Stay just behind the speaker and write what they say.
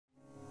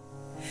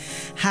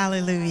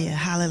Hallelujah,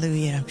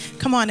 hallelujah.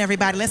 Come on,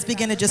 everybody, let's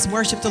begin to just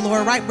worship the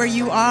Lord right where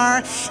you are.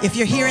 If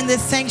you're here in this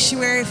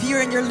sanctuary, if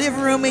you're in your living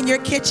room, in your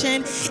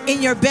kitchen,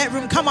 in your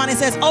bedroom, come on, it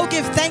says, oh,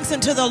 give thanks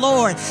unto the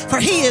Lord, for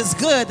he is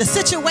good. The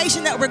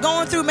situation that we're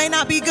going through may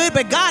not be good,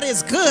 but God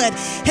is good.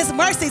 His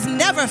mercies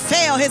never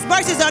fail. His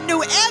mercies are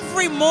new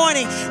every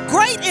morning.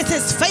 Great is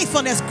his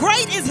faithfulness.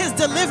 Great is his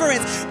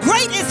deliverance.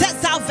 Great is his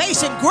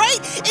salvation.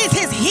 Great is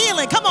his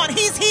healing. Come on,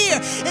 he's here.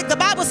 The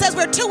Bible says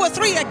where 2 or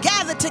 3 are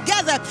gathered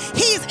together,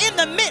 he's in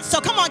the midst.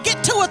 So come on,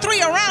 get 2 or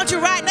 3 around you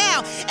right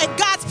now, and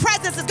God's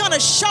presence is going to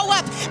show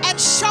up and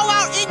show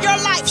out in your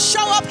life,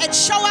 show up and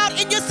show out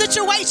in your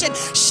situation,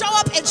 show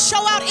up and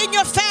show out in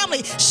your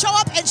family, show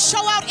up and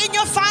show out in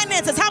your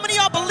finances. How many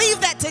of y'all believe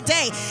that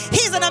today?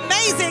 He's an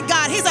amazing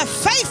God. He's a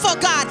faithful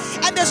God,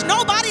 and there's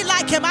nobody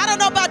like him. I don't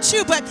know about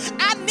you, but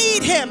I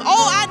need him.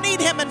 Oh, I need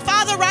him. And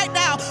Father, right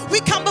now,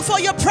 we come before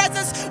your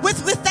presence with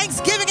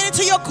thanksgiving and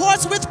into your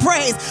courts with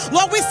praise.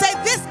 Lord, we say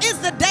this is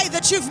the day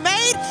that you've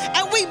made,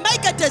 and we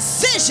make a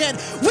decision.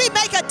 We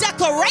make a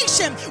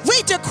declaration.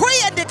 We decree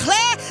and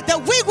declare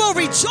that we will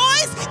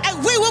rejoice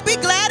and we will be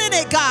glad in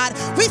it, God.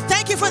 We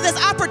thank you for this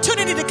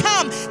opportunity to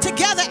come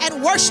together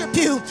and worship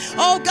you.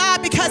 Oh,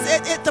 God, because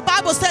the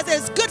Bible says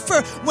it's good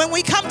for when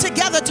we come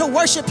together to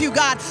worship you,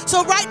 God.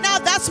 So right now,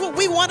 that's what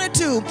we want to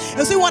do,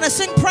 is we want to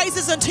sing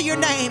praises unto your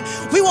name.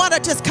 We want to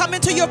just come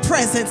into your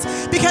presence,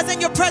 because in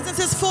your presence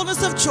is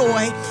fullness of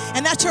joy,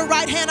 and at your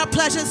right hand are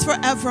pleasures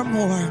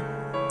forevermore.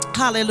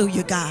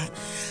 Hallelujah, God.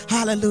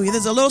 Hallelujah.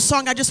 There's a little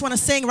song I just want to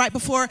sing right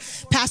before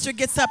Pastor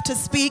gets up to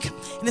speak,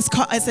 and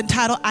it's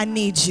entitled, I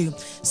Need You.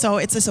 So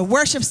it's just a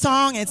worship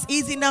song, and it's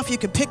easy enough. You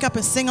can pick up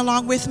and sing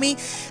along with me.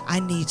 I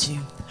need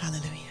you.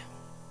 Hallelujah.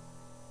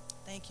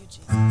 Thank you,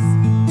 Jesus.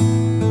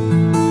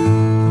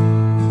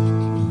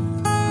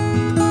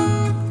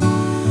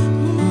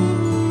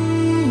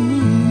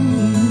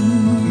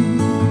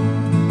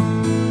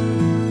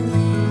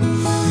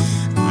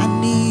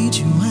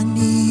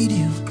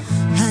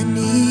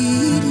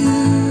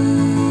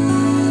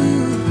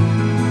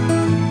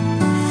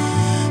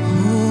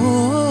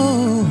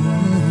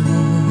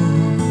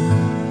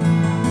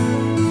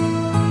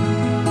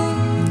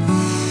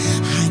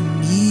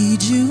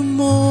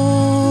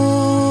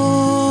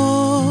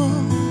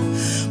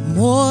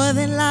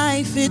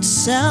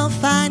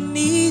 Itself, I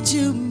need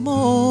you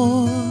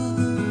more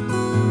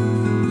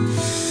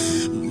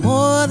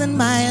than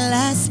my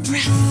last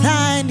breath.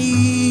 I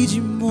need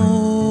you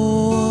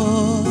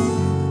more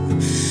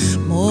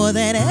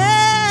than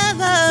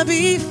ever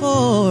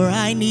before.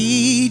 I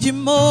need you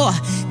more,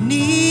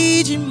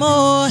 need you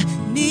more,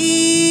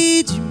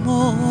 need you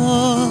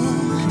more.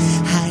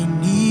 I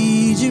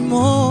need you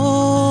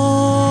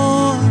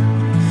more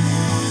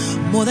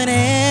than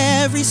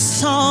every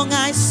song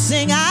I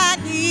sing. I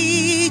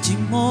need you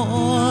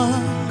more.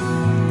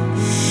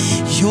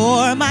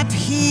 You're my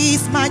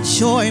peace, my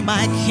joy,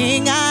 my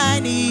king. I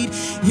need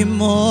you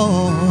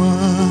more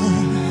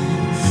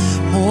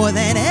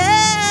than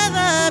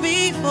ever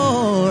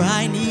before.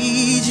 I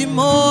need you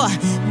more,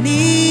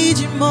 need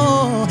you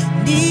more,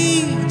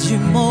 need you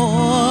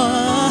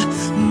more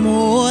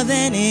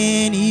than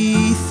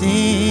anything.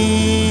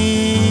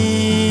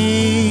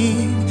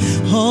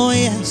 Oh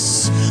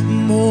yes,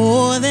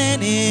 more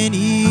than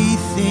anything.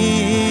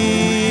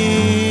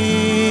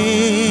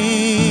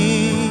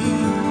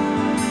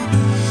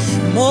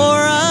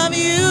 More of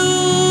you,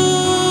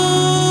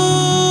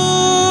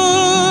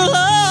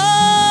 Lord,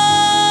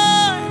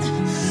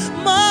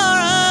 more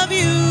of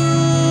you,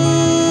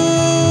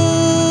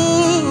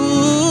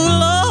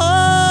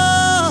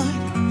 Lord,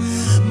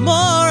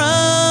 more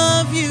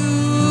of you,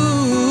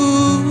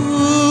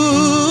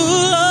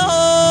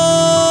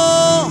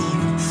 Lord,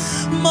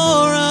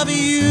 more of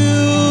you,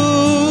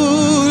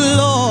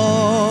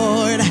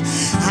 Lord.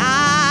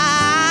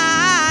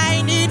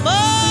 I need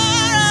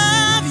more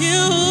of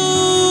you,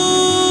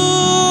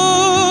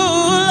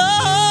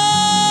 Lord,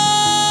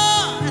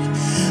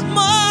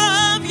 more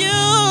of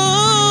you,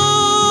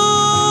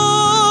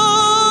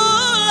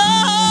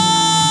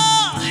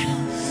 Lord.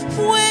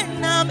 When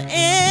I'm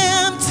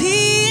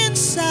empty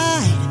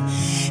inside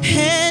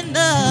and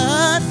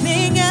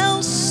nothing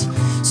else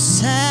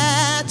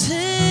satisfies,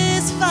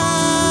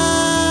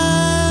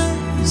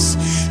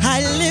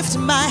 I lift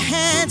my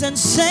hands and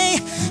say,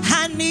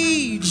 I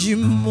need you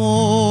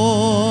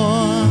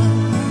more.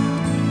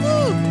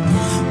 Woo.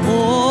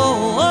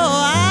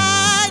 Oh,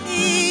 I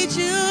need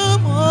you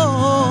more.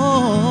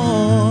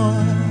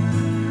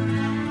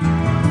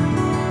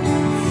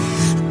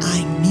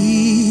 I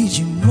need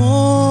you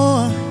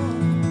more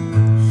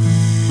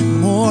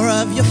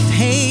of your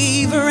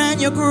favor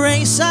and your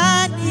grace.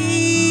 I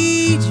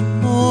need you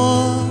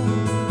more.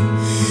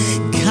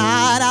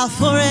 God, I'll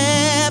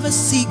forever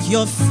seek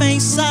your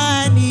face.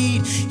 I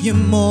need you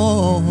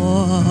more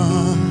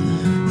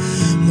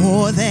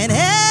than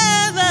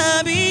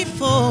ever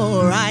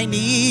before. I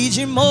need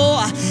you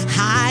more.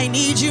 I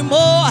need you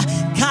more.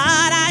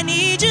 God, I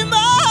need you more.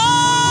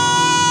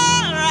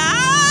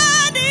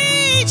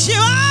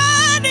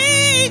 I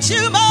need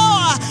you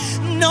more.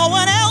 No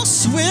one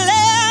else will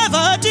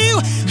ever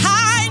do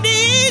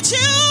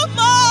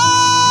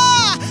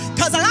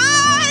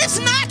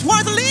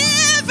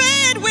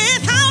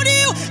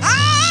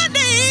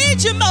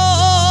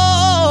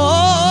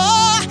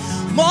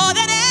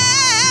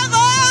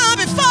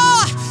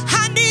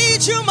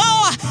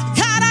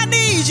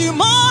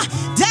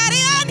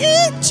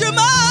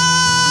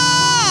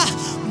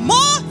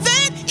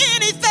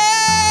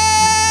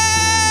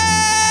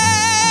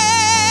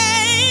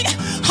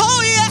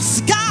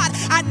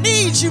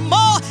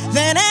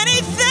than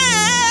anything.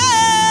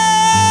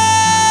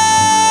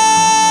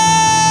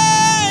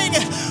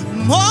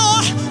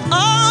 More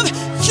of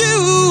you,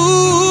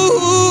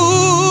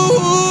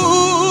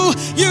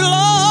 you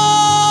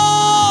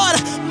Lord.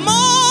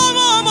 More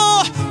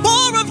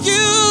of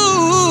you,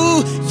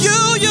 you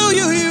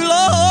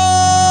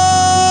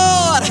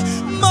Lord.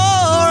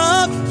 More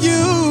of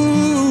you,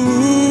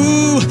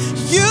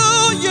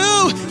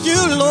 you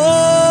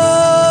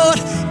Lord.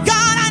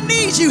 God, I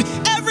need you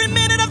every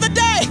minute of the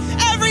day,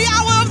 every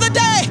hour of the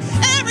day,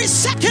 every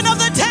second of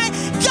the day.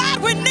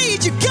 God, we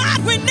need you.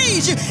 God, we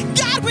need you.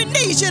 God, we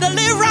need you to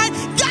live right.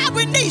 God,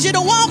 we need you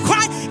to walk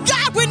right.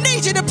 God, we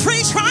need you to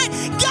preach right.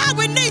 God,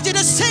 we need you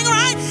to sing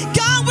right.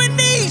 God, we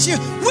need you.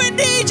 We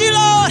need you,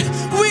 Lord.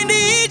 We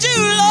need you,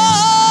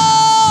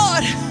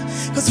 Lord.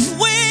 Because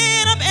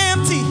when I'm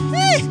empty,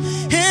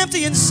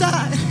 empty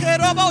inside,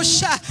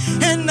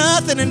 and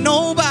nothing and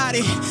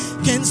nobody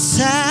can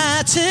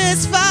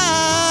satisfy.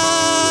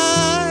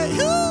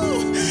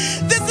 Ooh,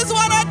 this is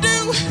what I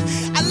do.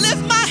 I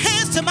lift my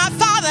hands to my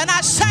Father and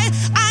I say,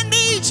 I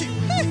need you.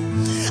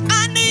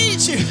 I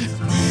need you.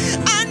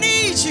 I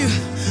need you.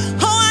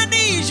 Oh, I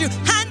need you.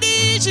 I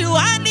need you.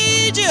 I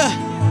need you.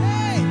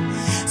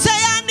 Say,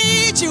 I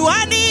need you.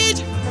 I need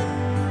you.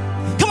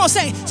 Come on,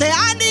 say,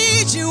 I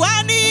need you.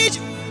 I need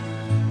you.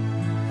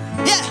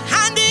 Yeah,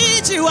 I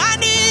need you. I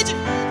need you.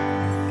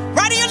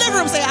 Right in your living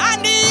room, say, I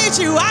need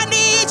you. I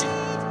need you.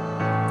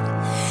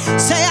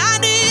 Say, I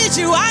need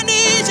you. I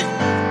need you.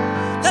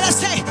 Let us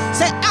say,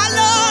 I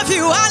love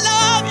you. I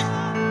love you.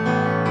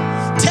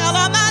 Tell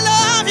them I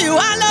love you.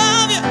 I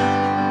love you.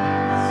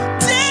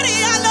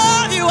 Daddy, I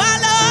love you. I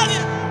love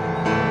you.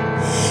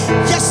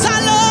 Yes, I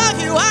love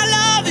you. I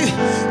love you.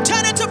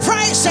 Turn it to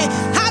praise. Say,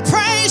 I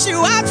praise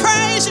you. I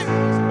praise you.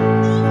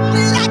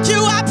 Like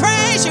you, I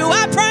praise you.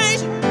 I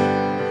praise you.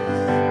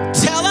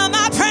 Tell them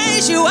I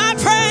praise you. I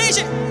praise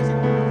you.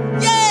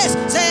 Yes,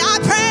 say, I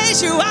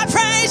praise you. I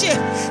praise you.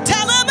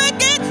 Tell them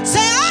again.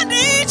 Say, I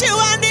need you.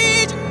 I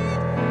need you.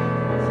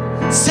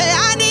 Say,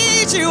 I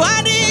need you.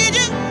 I need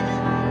you.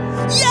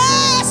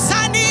 Yes,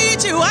 I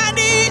need you. I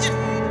need you.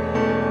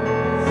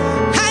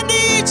 I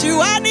need you.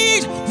 I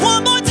need you.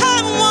 One more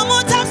time. One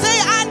more time.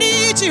 Say, I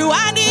need you.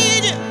 I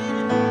need you.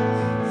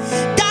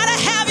 Gotta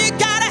have you.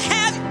 Gotta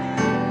have you.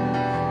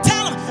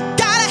 Tell them.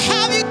 Gotta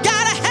have you.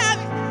 Gotta have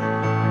you.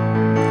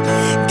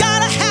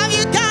 Gotta have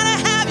you. Gotta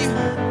have you.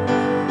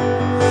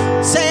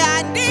 Say,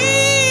 I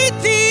need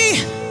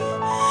thee.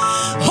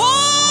 Oh,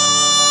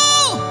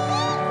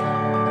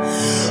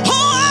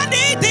 I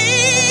need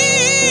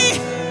thee.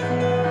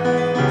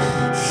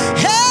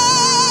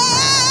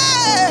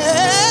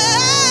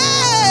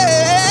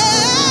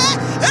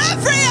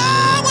 Every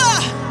hour,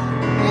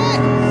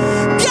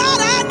 God,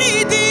 I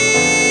need thee.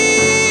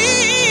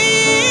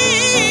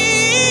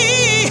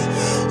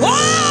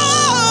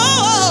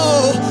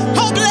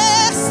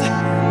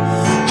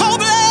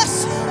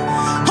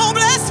 Oh,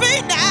 bless me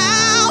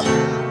now.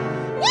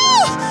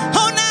 Woo.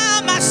 Oh,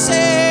 now my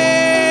Savior,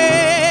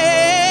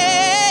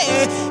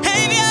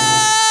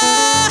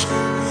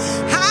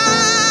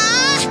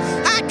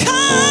 I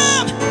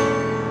come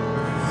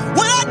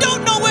when I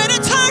don't know where to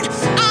turn.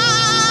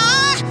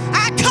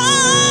 I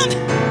come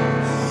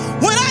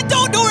when I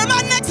don't know where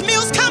my next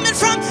meal's coming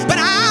from. But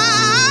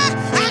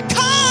I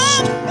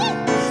come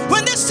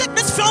when there's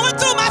sickness flowing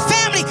through my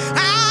family.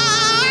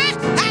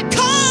 I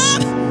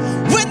come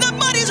when the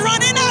money's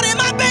running out in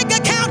my bank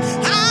account.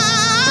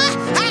 I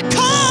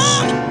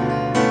come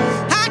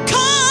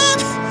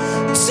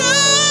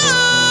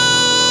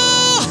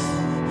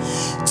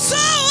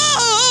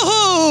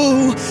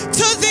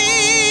to thee.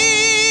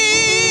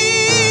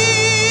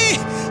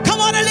 Come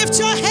on and lift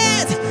your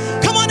hands.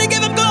 Come on and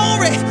give him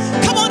glory.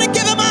 Come on and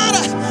give him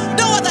honor.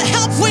 No other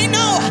help we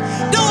know.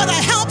 No other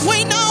help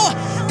we know.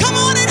 Come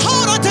on and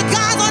hold on to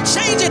God's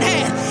unchanging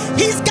hand.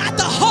 He's got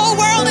the whole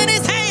world in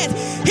his hands.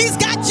 He's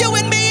got you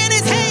and me in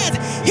his hands.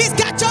 He's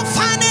got your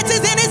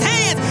finances in his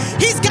hands.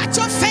 He's got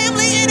your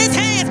family in his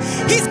hands.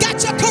 He's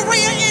got your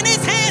career in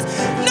his hands.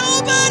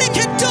 Nobody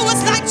can do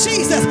us like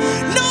Jesus.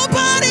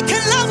 Nobody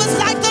can love us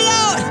like the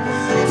Lord.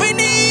 We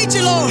need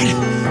you, Lord.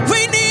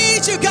 We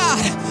need you,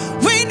 God.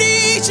 We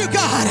need you,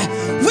 God.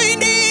 We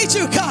need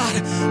you, God.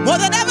 More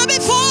than ever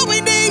before,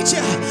 we need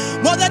you.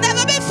 More than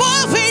ever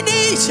before, we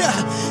need you.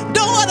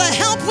 No other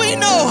help we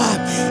know.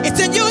 It's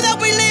in you that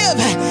we live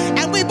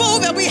and we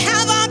move and we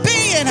have our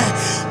being.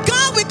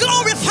 God, we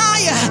glorify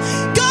you.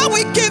 God,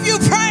 we give you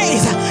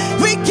praise.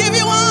 We give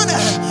you honor.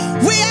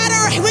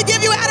 We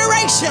give you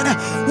adoration.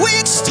 We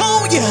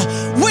extol you.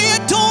 We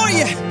adore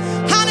you.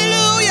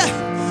 Hallelujah.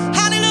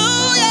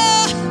 Hallelujah.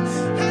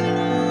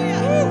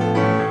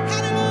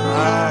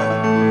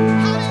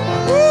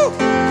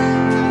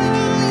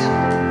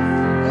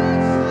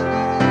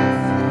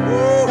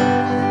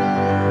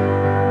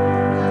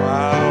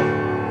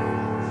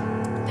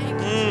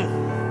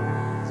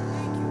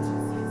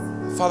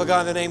 Father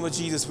God, in the name of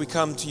Jesus, we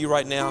come to you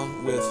right now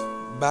with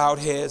bowed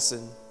heads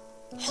and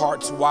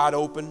hearts wide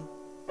open,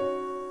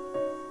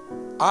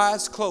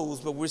 eyes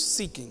closed, but we're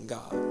seeking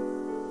God.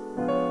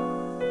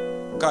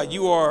 God,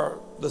 you are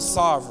the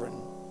sovereign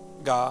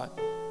God.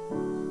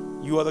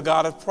 You are the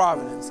God of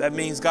providence. That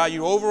means, God,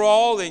 you're over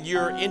all and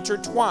you're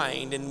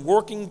intertwined and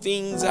working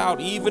things out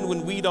even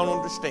when we don't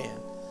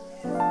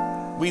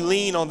understand. We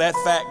lean on that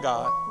fact,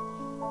 God.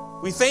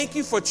 We thank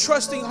you for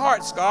trusting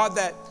hearts, God,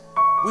 that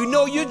we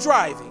know you're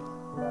driving.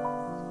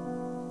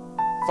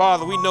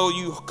 Father, we know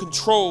you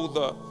control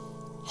the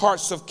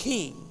hearts of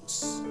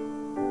kings.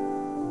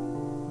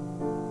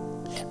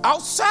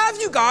 Outside of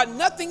you, God,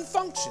 nothing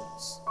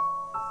functions.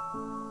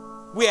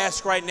 We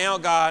ask right now,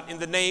 God, in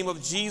the name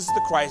of Jesus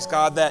the Christ,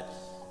 God, that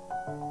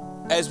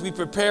as we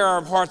prepare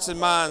our hearts and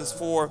minds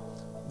for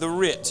the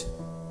writ,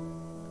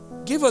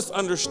 give us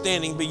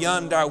understanding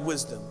beyond our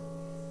wisdom.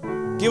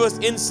 Give us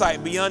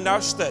insight beyond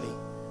our study.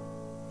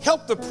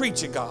 Help the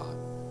preacher,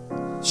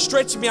 God.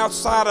 Stretch me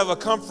outside of a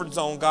comfort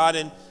zone, God,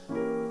 and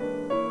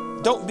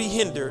don't be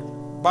hindered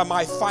by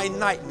my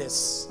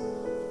finiteness.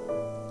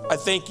 I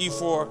thank you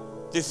for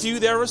the few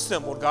that are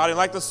assembled, God. And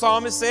like the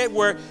psalmist said,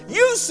 where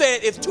you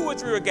said if 2 or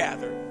 3 are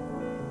gathered,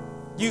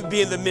 you'd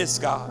be in the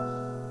midst, God.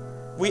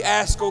 We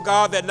ask, oh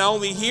God, that not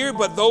only here,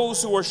 but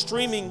those who are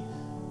streaming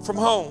from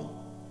home,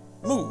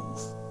 move,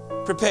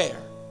 prepare.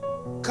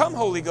 Come,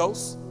 Holy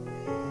Ghost.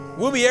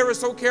 We'll be ever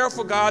so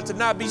careful, God, to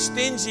not be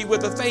stingy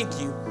with a thank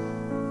you,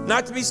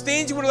 not to be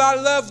stingy with a I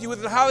love you,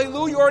 with a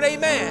hallelujah or an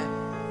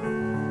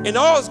amen. And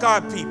all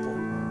God people,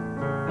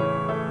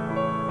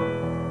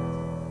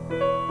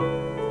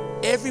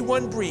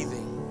 everyone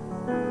breathing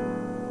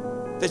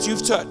that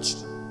you've touched,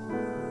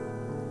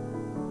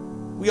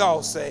 we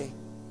all say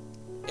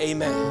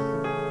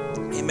amen.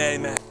 Amen,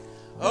 amen.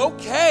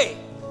 Okay,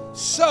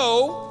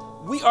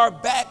 so we are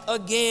back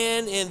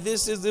again, and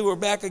we're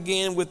back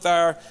again with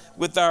our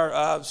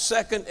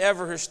second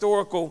ever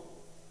historical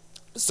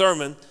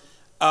sermon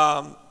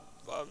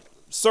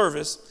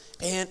service,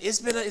 and it's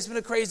been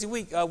a crazy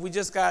week. We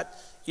just got,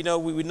 we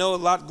know a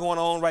lot going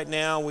on right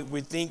now.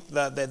 We think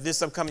that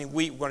this upcoming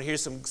week we're going to hear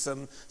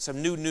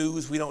some new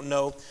news. We don't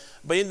know,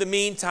 but in the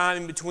meantime,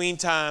 in between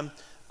time,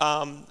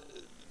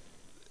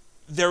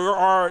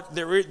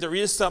 there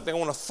is something I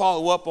want to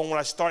follow up on what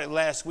I started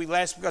last week.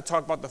 Last week I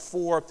talked about the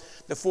four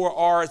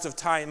R's of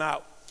time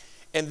out.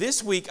 And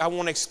this week I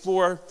want to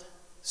explore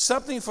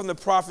something from the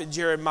prophet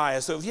Jeremiah.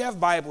 So if you have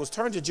Bibles,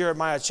 turn to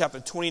Jeremiah chapter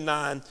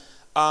 29,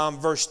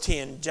 verse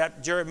 10.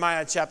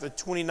 Jeremiah chapter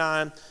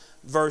 29,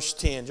 verse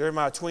 10.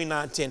 Jeremiah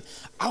 29, 10.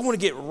 I want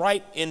to get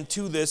right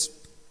into this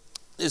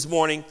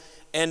morning.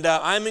 And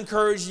I'm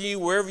encouraging you,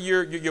 wherever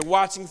you're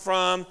watching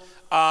from,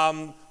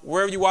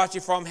 wherever you're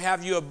watching from,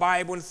 have you a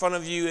Bible in front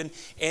of you. And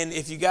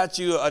if you got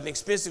you an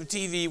expensive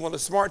TV, one of the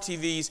smart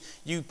TVs,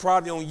 you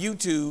probably on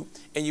YouTube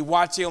and you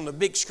watch it on the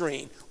big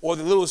screen or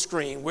the little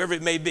screen, wherever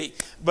it may be.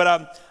 But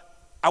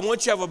I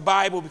want you to have a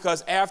Bible,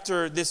 because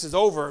after this is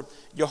over,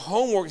 your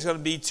homework is going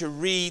to be to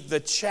read the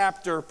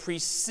chapter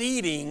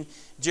preceding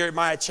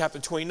Jeremiah chapter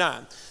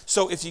 29.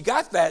 So if you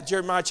got that,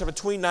 Jeremiah chapter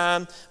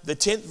 29, the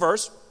 10th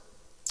verse,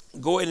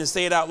 go ahead and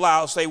say it out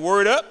loud. Say,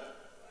 word up.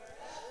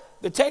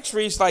 The text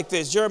reads like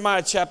this,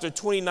 Jeremiah chapter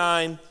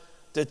 29,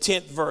 the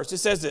 10th verse. It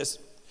says this,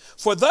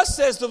 for thus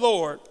says the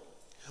Lord,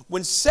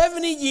 when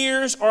 70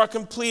 years are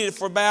completed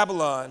for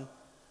Babylon,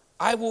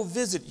 I will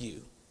visit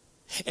you,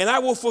 and I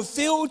will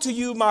fulfill to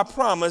you my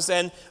promise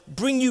and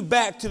bring you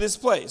back to this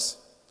place.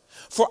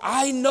 For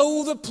I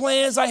know the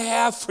plans I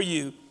have for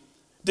you,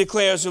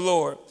 declares the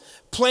Lord,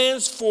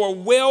 plans for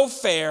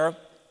welfare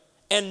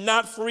and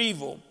not for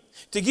evil,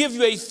 to give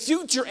you a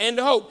future and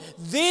hope.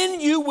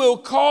 Then you will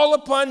call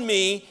upon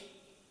me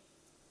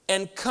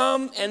and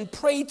come and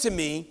pray to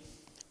me,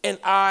 and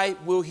I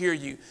will hear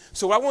you.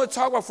 So what I want to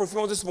talk about for a few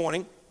moments this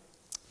morning,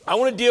 I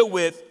want to deal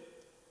with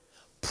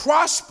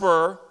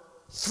prosper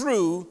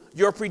through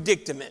your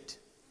predicament.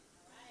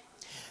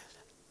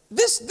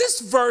 This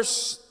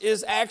verse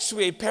is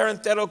actually a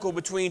parenthetical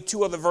between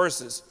two other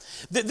verses.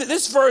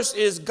 This verse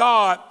is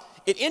God.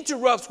 It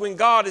interrupts when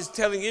God is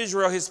telling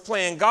Israel his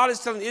plan. God is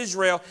telling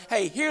Israel,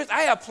 hey,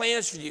 I have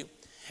plans for you.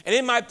 And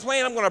in my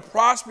plan, I'm going to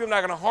prosper you. I'm not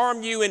going to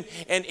harm you. And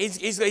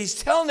he's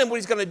telling them what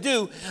he's going to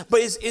do.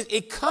 But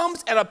it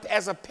comes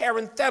as a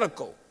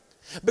parenthetical,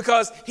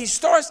 because he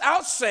starts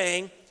out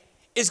saying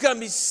it's going to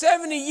be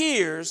 70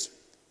 years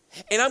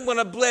and I'm going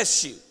to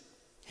bless you.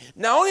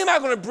 Not only am I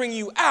going to bring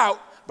you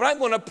out, but I'm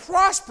going to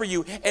prosper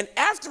you. And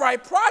after I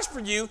prosper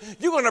you,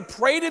 you're going to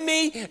pray to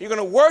me. You're going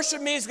to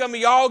worship me. It's going to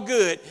be all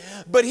good.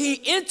 But he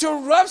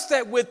interrupts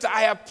that with,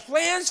 I have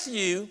plans for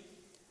you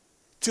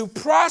to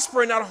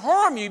prosper and not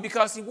harm you,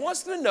 because he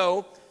wants to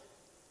know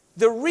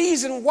the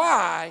reason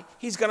why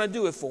he's going to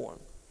do it for him.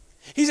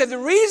 He said, the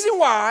reason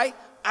why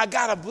I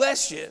got to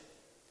bless you,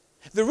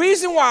 the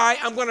reason why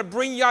I'm going to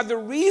bring you out, the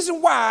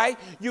reason why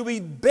you'll be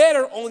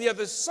better on the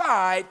other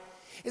side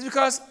is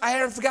because I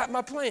haven't forgotten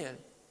my plan.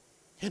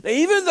 Now,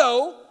 even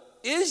though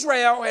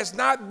Israel has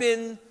not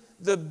been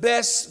the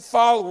best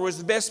followers,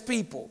 the best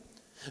people,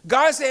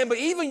 God's saying, but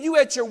even you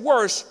at your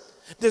worst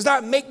does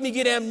not make me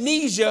get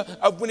amnesia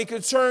of when it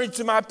concerns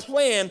to my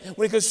plan,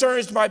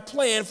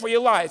 for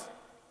your life.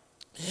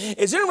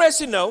 It's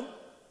interesting to know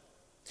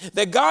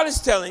that God is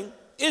telling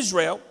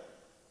Israel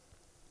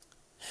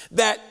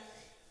that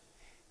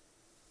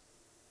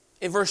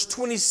in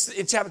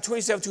in chapter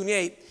 27,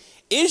 28,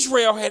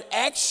 Israel had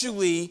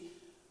actually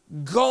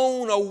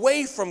gone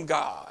away from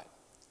God.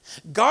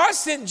 God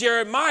sent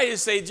Jeremiah to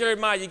say,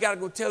 Jeremiah, you got to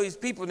go tell these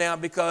people now,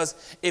 because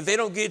if they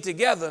don't get it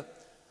together,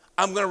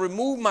 I'm going to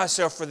remove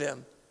myself from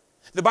them.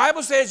 The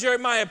Bible says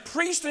Jeremiah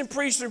preached and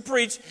preached and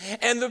preached,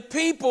 and the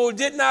people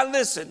did not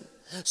listen.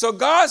 So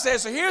God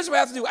says, so here's what I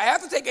have to do. I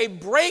have to take a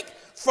break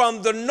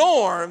from the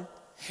norm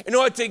in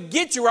order to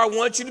get you where I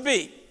want you to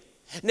be.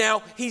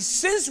 Now, he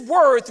sends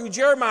word through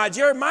Jeremiah.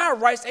 Jeremiah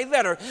writes a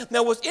letter.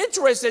 Now, what's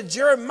interesting,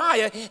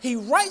 Jeremiah, he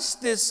writes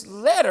this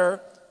letter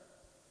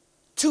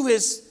to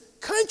his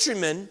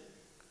countrymen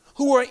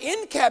who are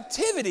in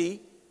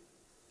captivity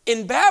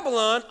in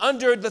Babylon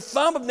under the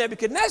thumb of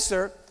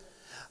Nebuchadnezzar.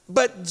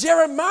 But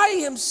Jeremiah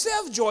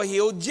himself, Joy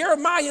Hill,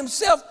 Jeremiah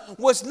himself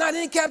was not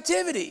in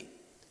captivity.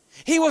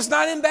 He was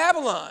not in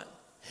Babylon.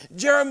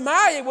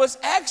 Jeremiah was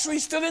actually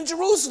still in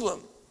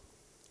Jerusalem.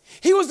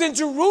 He was in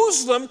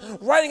Jerusalem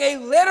writing a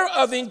letter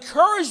of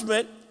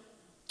encouragement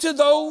to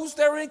those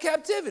that were in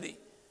captivity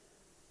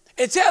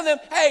and tell them,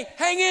 hey,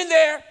 hang in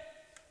there.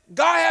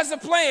 God has a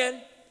plan.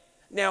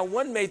 Now,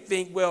 one may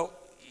think, well,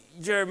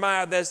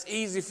 Jeremiah, that's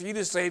easy for you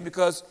to say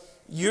because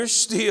you're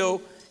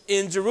still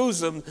in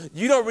Jerusalem.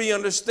 You don't really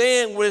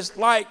understand what it's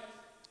like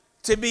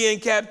to be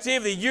in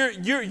captivity.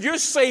 You're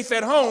safe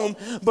at home,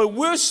 but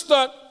we're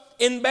stuck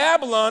in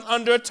Babylon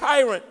under a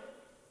tyrant.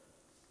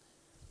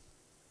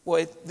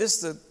 Well,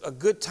 this is a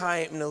good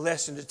time and a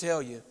lesson to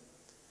tell you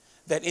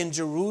that in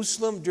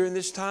Jerusalem during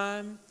this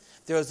time,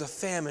 there was a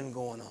famine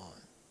going on.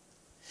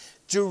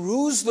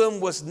 Jerusalem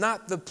was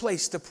not the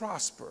place to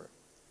prosper.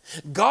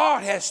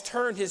 God has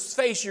turned his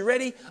face, you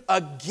ready,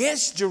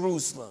 against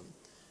Jerusalem.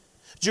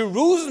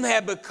 Jerusalem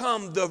had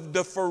become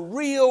the for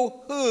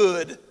real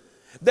hood.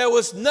 There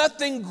was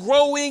nothing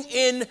growing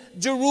in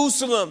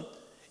Jerusalem.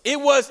 It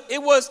was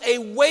a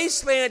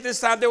wasteland at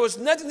this time. There was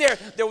nothing there.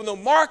 There were no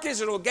markets,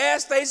 there were no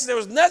gas stations. There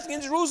was nothing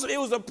in Jerusalem. It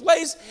was a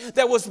place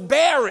that was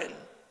barren.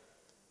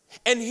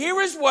 And here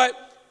is what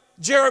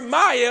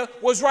Jeremiah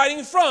was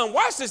writing from.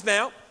 Watch this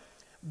now.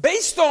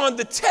 Based on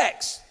the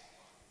text,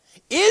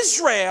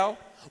 Israel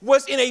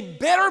was in a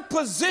better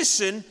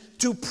position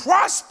to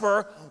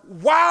prosper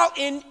while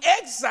in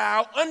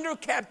exile under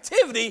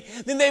captivity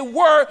than they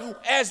were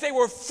as they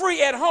were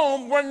free at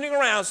home running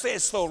around. Say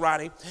it slow,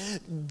 Ronnie.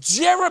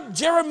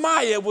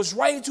 Jeremiah was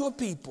writing to a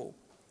people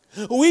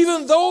who,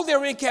 even though they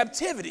were in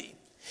captivity,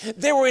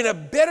 they were in a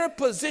better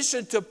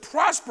position to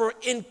prosper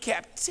in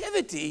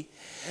captivity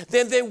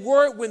than they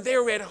were when they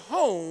were at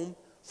home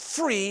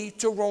free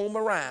to roam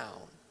around.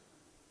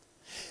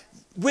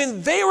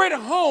 When they were at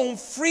home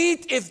free,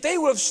 if they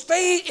would have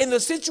stayed in the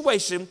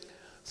situation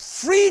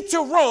free to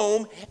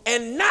roam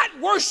and not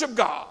worship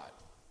God.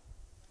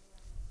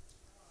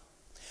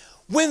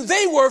 When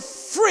they were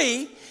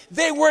free,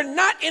 they were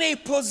not in a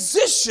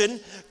position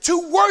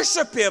to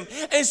worship him.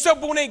 And so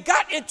when they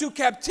got into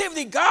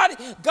captivity, God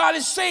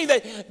is saying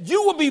that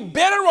you will be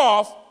better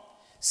off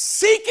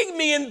seeking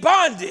me in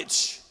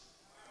bondage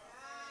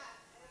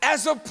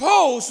as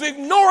opposed to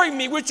ignoring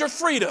me with your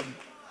freedom.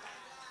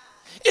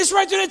 It's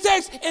right in the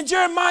text, and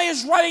Jeremiah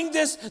is writing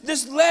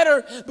this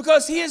letter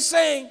because he is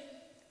saying,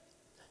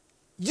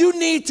 you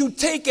need to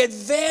take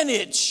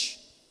advantage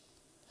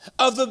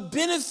of the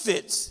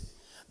benefits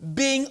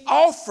being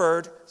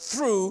offered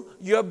through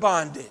your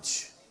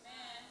bondage.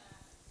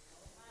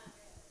 Amen.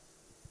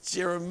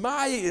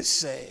 Jeremiah is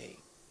saying,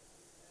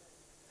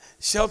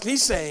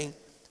 he's saying,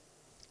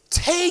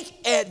 take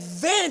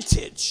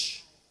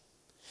advantage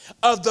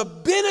of the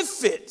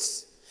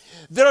benefits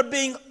that are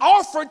being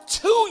offered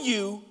to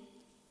you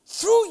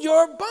through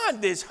your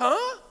bondage,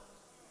 huh?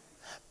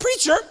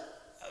 Preacher,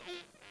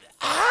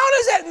 how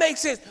does that make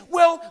sense?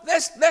 Well,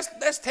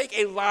 let's take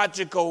a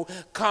logical,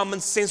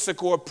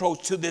 commonsensical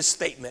approach to this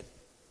statement.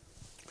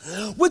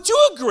 Would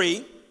you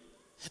agree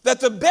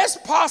that the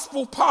best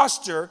possible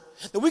posture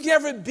that we can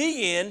ever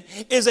be in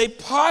is a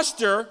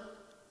posture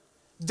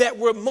that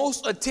we're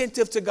most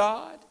attentive to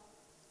God?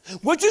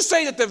 Would you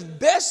say that the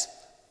best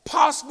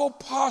possible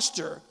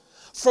posture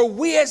for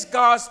we as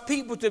God's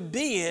people to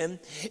be in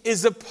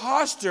is a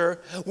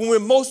posture when we're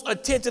most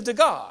attentive to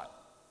God?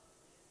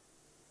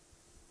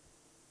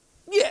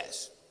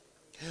 Yes.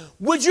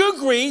 Would you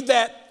agree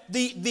that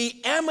the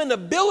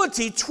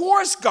amenability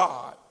towards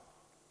God,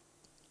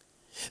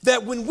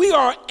 that when we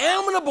are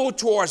amenable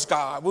towards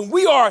God, when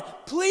we are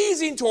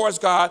pleasing towards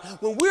God,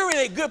 when we're in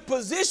a good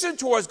position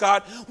towards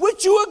God,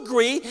 would you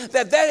agree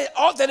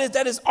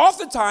that is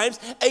oftentimes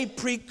a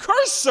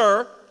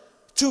precursor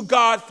to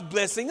God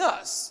blessing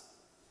us?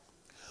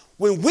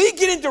 When we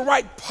get into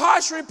right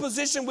posture and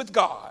position with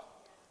God,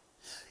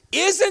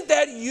 isn't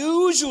that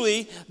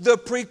usually the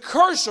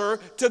precursor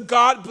to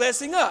God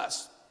blessing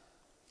us?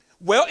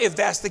 Well, if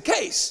that's the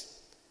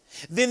case,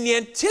 then the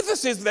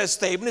antithesis of that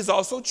statement is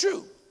also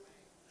true.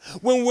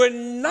 When we're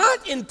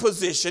not in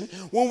position,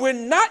 when we're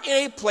not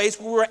in a place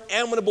where we're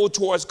amenable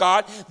towards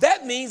God,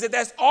 that means that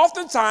that's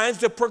oftentimes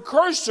the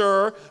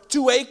precursor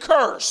to a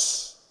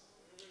curse.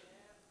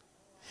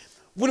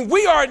 when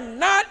we are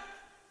not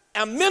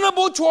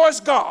amenable towards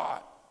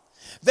God,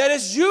 that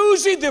is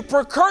usually the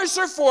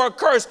precursor for a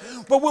curse.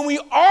 But when we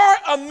are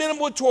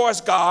amenable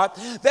towards God,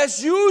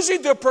 that's usually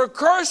the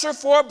precursor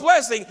for a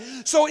blessing.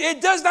 So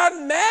it does not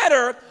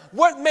matter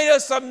what made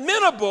us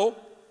amenable.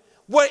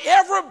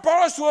 Whatever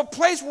brought us to a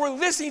place where we're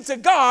listening to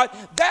God,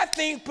 that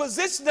thing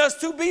positioned us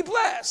to be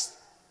blessed.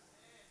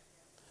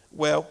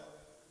 Well,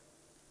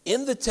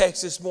 in the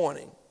text this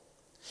morning,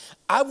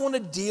 I want to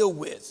deal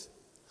with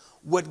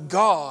what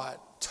God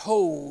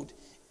told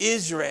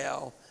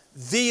Israel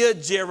via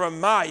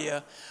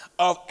Jeremiah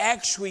of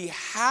actually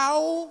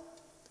how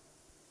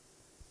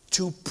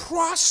to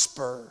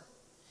prosper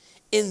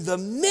in the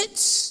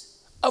midst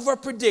of a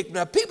predicament.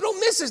 Now, people don't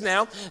miss this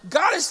now.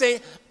 God is saying,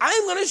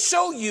 I'm going to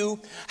show you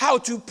how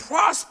to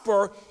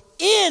prosper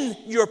in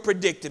your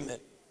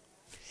predicament.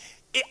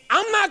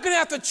 I'm not going to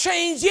have to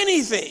change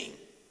anything.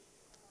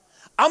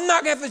 I'm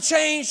not going to have to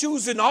change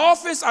who's in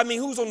office.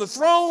 Who's on the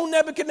throne,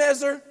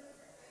 Nebuchadnezzar.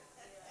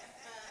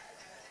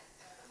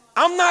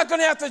 I'm not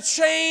going to have to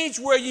change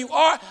where you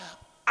are.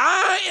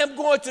 I am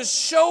going to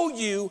show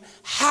you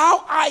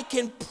how I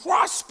can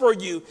prosper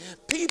you.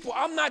 People,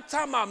 I'm not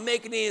talking about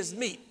making ends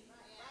meet.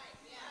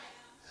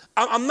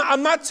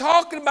 I'm not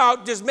talking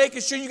about just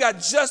making sure you got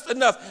just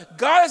enough.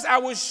 God says, I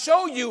will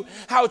show you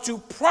how to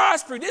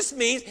prosper. This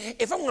means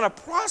if I'm going to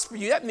prosper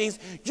you, that means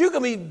you're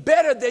going to be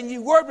better than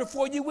you were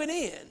before you went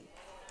in.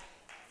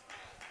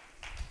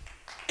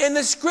 And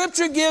the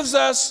scripture gives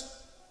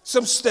us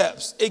some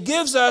steps. It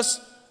gives us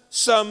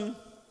some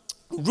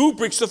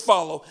rubrics to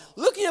follow.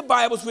 Look in your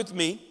Bibles with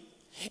me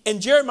in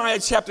Jeremiah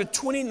chapter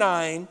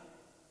 29,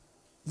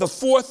 the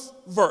 4th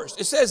verse.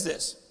 It says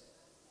this: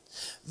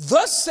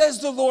 Thus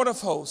says the Lord of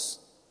hosts,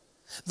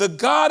 the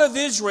God of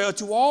Israel,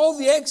 to all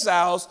the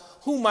exiles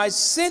whom I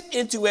sent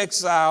into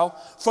exile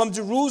from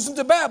Jerusalem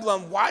to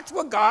Babylon. Watch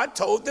what God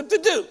told them to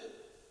do.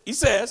 He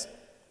says,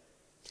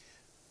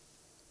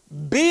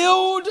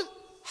 build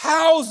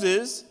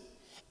houses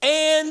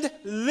and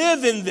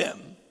live in them.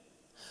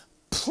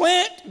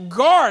 Plant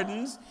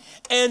gardens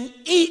and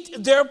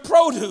eat their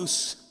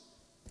produce.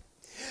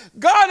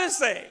 God is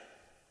saying,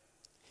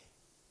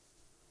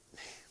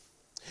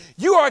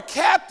 you are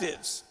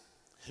captives.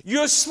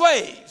 You're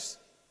slaves.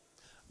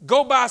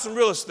 Go buy some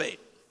real estate.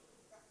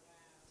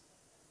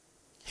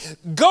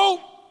 Go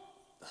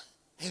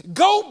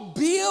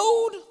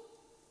build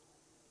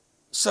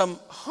some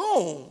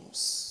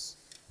homes.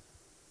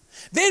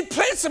 Then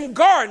plant some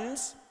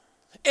gardens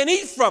and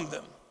eat from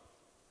them.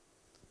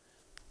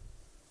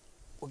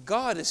 Well,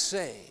 God is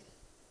saying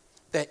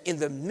that in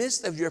the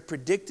midst of your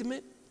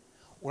predicament,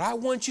 what I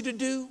want you to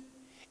do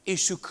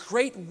is to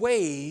create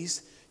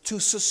ways to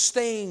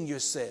sustain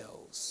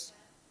yourselves.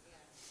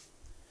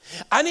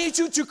 I need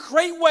you to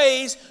create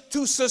ways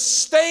to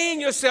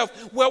sustain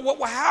yourself. Well,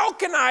 how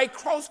can I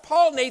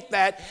cross-pollinate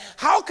that?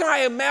 How can I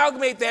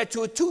amalgamate that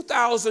to a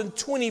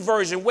 2020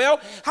 version? Well,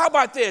 how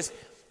about this?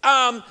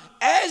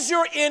 As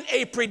you're in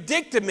a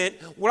predicament,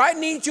 what I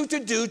need you to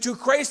do to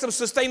create some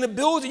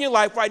sustainability in your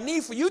life, what I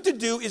need for you to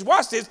do is,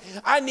 watch this,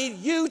 I need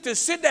you to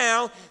sit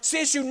down.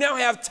 Since you now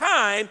have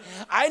time,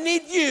 I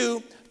need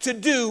you to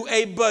do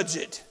a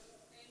budget.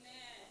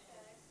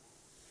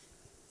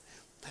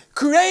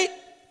 Create,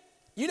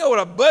 you know what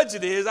a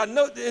budget is. I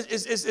know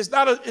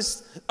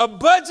it's a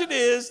budget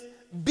is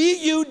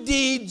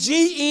B-U-D-G-E-T.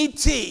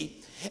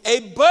 A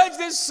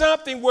budget is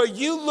something where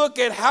you look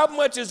at how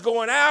much is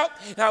going out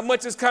and how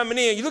much is coming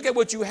in. You look at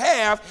what you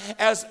have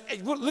as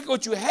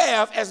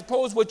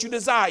opposed to what you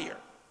desire.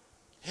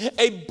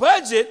 A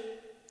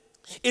budget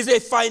is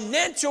a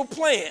financial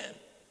plan.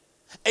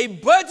 A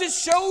budget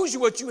shows you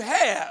what you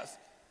have.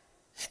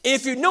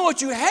 If you know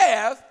what you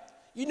have,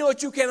 you know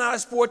what you cannot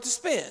afford to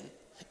spend.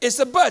 It's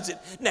a budget.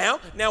 Now,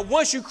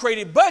 once you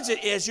create a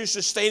budget, as you're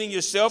sustaining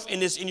yourself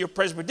in your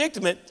present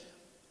predicament,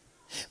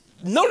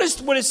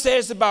 notice what it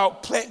says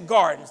about plant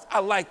gardens. I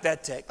like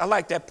that text. I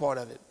like that part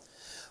of it.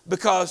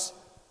 Because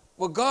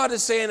what God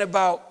is saying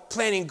about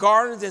planting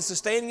gardens and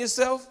sustaining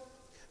yourself,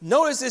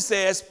 notice it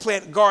says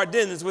plant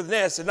gardens with an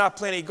S and not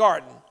plant a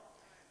garden.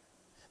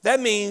 That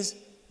means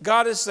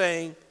God is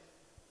saying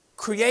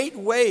create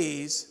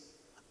ways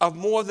of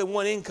more than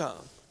one income.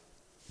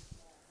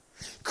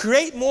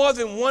 Create more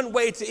than one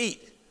way to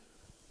eat.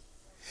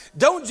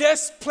 Don't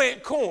just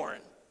plant corn,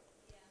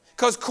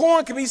 because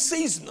corn can be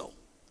seasonal.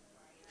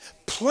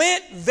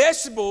 Plant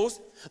vegetables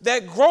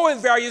that grow in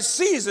various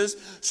seasons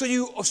so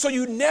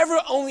you never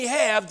only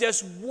have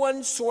just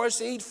one source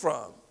to eat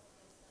from.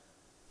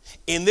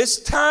 In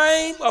this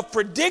time of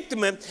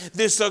predicament,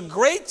 this is a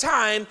great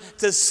time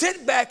to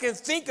sit back and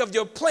think of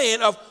your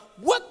plan of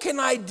what can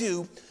I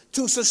do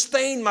to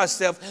sustain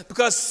myself?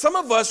 Because some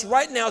of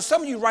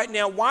you right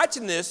now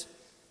watching this,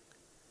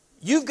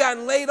 you've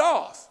gotten laid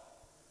off.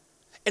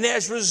 And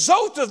as a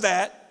result of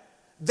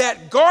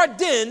that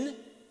garden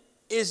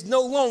is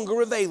no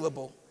longer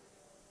available.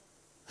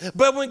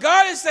 But when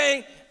God is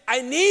saying,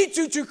 I need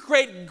you to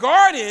create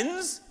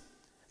gardens,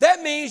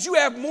 that means you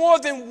have more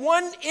than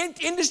one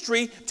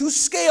industry to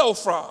scale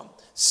from.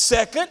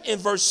 Second, in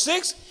verse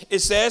 6, it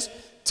says,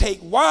 take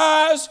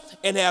wives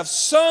and have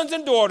sons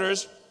and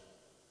daughters.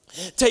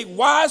 Take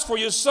wives for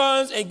your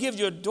sons and give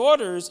your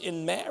daughters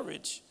in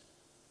marriage,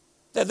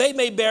 that they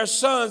may bear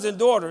sons and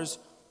daughters.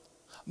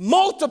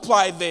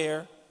 Multiply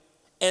there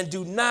and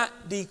do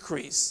not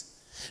decrease.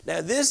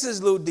 Now this is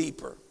a little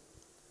deeper.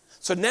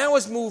 So now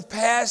it's moved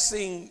past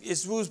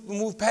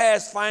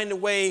finding a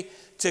way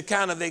to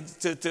kind of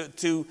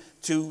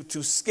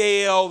to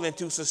scale and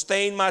to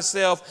sustain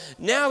myself.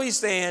 Now he's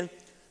saying,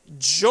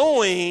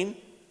 join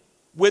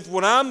with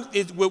what I'm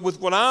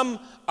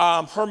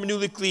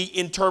hermeneutically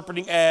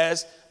interpreting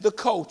as the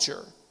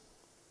culture.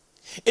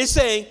 It's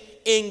saying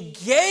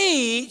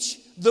engage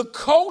the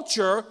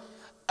culture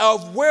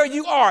of where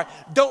you are.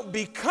 Don't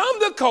become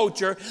the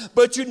culture,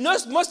 but you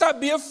must not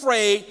be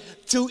afraid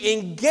to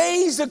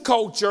engage the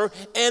culture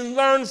and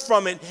learn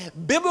from it.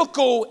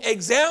 Biblical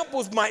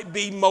examples might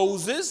be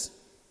Moses,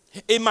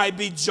 it might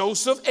be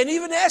Joseph, and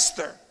even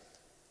Esther.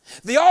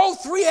 They all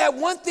three had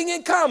one thing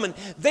in common.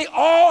 They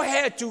all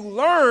had to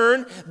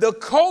learn the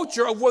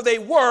culture of where they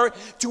were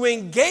to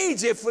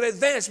engage it for the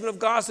advancement of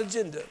God's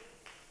agenda.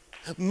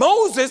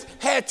 Moses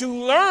had to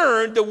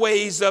learn the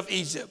ways of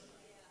Egypt.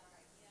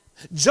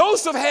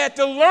 Joseph had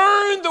to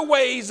learn the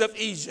ways of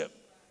Egypt.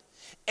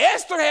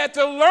 Esther had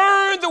to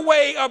learn the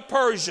way of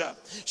Persia.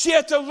 She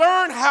had to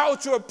learn how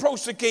to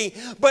approach the king.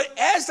 But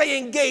as they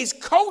engaged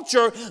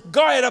culture,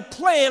 God had a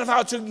plan of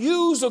how to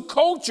use the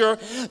culture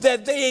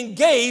that they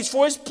engaged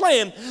for his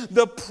plan.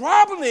 The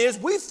problem is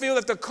we feel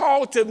that the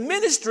call to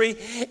ministry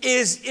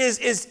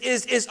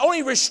is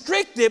only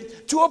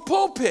restricted to a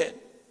pulpit.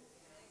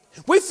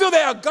 We feel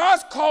that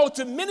God's call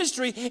to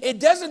ministry, it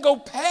doesn't go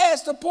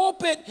past the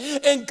pulpit.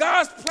 And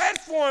God's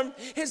platform,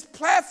 his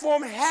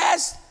platform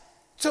has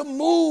to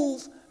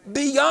move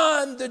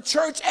beyond the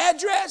church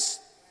address.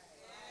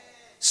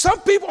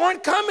 Some people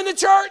aren't coming to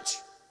church.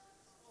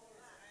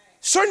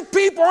 Certain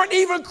people aren't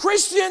even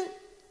Christian.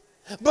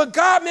 But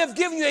God may have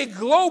given you a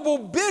global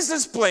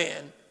business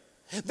plan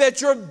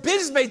that your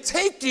business may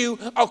take you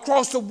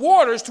across the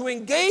waters to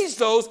engage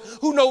those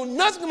who know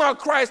nothing about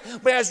Christ,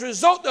 but as a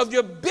result of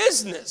your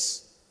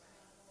business.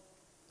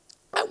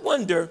 I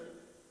wonder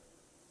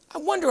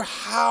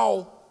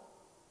how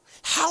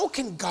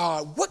can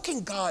God, what can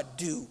God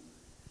do?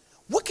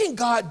 What can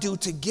God do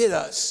to get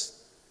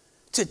us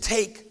to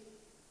take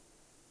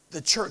the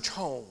church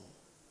home?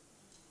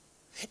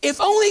 If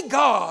only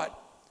God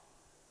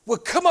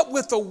would come up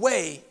with a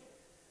way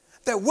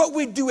that what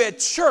we do at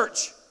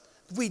church,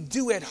 we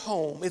do at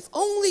home. If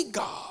only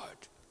God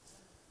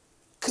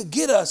could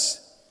get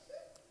us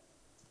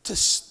to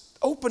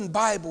open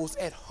Bibles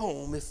at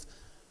home.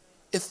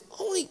 If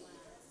only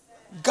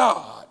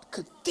God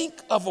could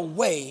think of a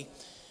way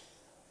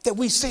that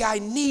we say, I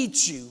need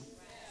you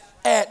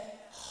at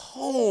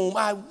home.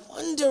 I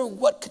wonder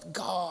what could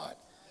God.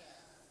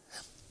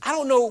 I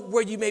don't know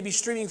where you may be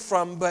streaming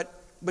from, but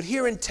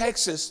here in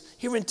Texas,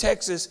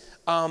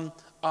 the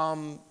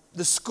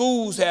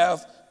schools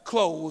have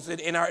closed,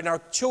 and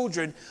our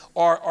children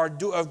are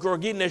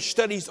getting their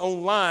studies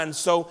online.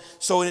 So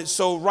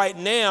right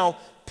now,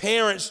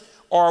 parents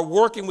are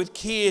working with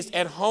kids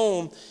at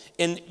home,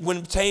 and when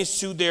it pertains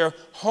to their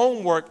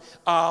homework.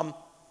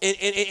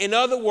 In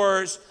other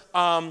words,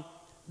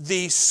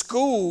 the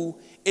school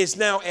is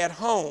now at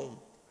home.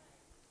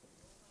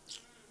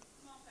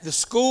 The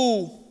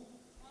school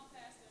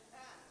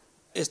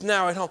is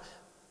now at home.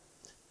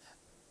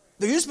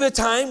 There used to be a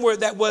time where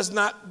that was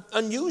not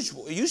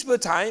unusual. It used to be a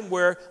time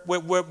where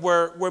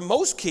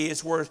most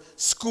kids were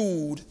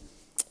schooled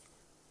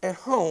at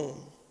home.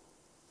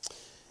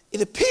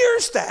 It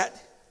appears that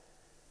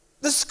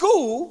the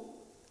school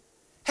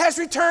has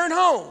returned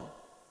home.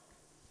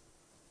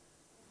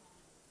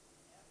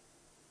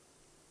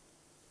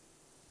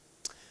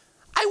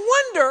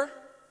 I wonder,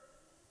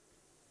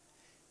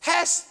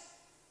 has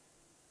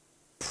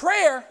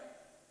prayer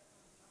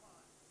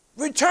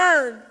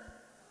returned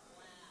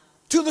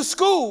to the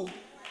school?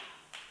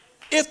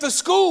 If the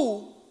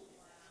school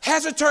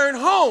has returned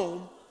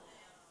home,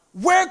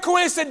 where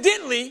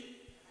coincidentally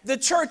the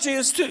church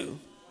is too.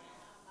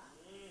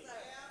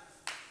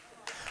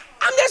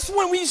 I'm just,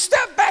 when we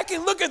step back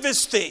and look at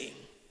this thing,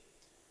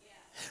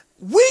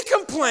 we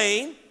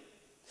complain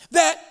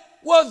that,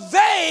 well,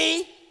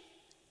 they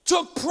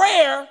took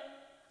prayer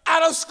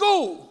out of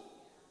school.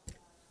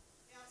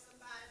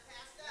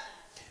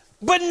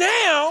 But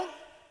now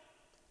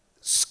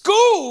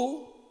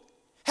school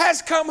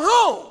has come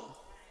home.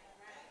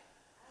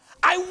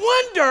 I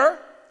wonder,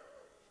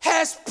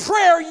 has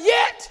prayer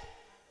yet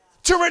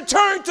to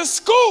return to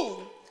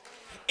school?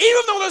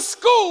 Even though the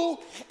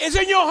school is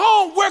in your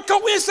home, where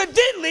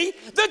coincidentally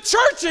the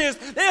church is.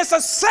 And it's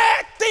a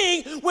sad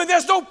thing when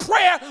there's no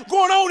prayer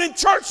going on in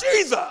church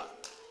either.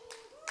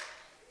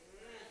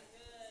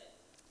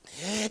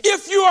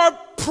 If you are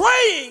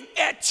praying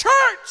at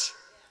church,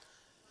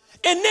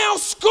 and now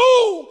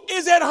school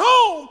is at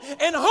home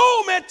and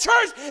home at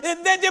church,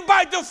 and then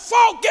by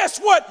default, guess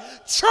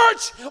what?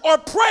 Church or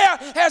prayer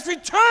has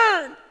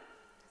returned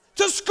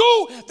to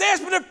school. There's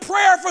been a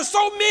prayer for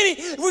so many.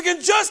 If we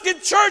can just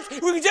get church,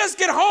 if we can just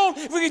get home,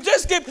 if we can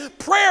just get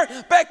prayer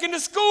back into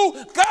school,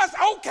 God's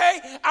okay,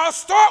 I'll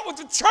start with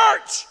the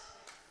church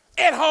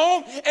at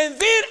home, and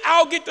then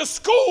I'll get to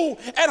school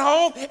at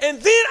home,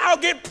 and then I'll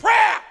get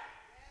prayer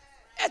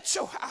at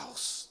your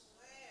house.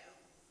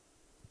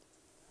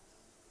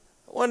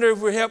 I wonder if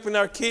we're helping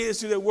our kids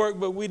do their work,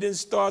 but we didn't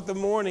start the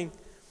morning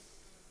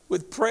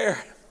with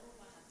prayer.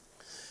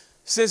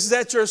 Since it's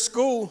at your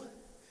school,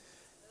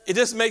 it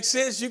just makes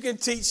sense. You can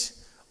teach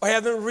or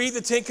have them read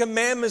the 10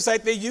 Commandments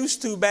like they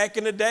used to back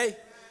in the day.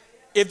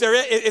 If they're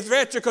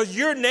at your, because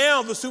you're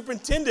now the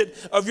superintendent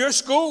of your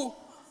school.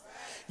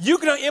 You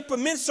can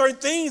implement certain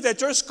things at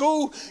your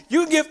school.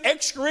 You can give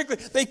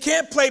extracurricular. They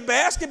can't play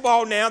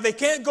basketball now. They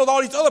can't go to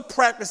all these other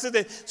practices,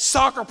 and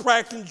soccer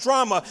practice,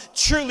 drama,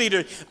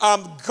 cheerleader,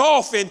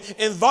 golf, and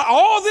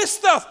all this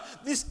stuff.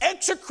 These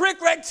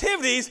extracurricular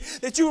activities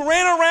that you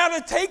ran around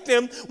and take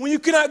them when you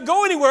cannot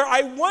go anywhere.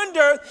 I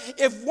wonder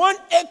if one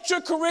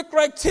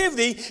extracurricular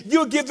activity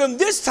you'll give them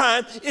this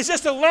time is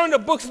just to learn the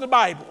books of the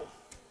Bible.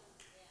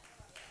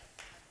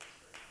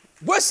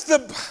 What's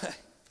the...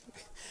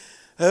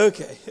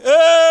 Okay.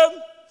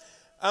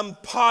 I'm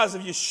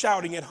positive you're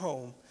shouting at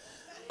home.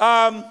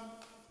 Verse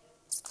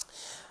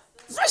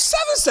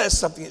 7 says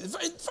something.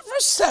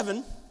 Verse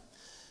 7.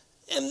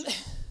 And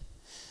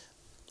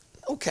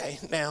okay,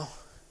 now,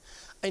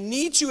 I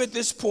need you at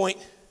this point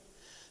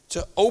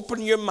to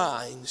open your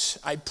minds.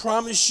 I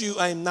promise you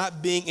I am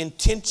not being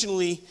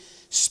intentionally,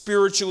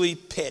 spiritually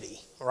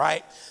petty,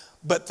 right?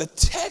 But the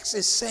text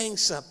is saying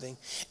something.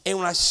 And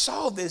when I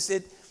saw this,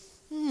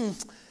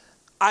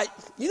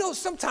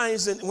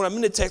 sometimes when I'm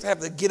in the text, I have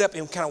to get up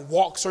and kind of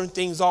walk certain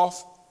things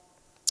off.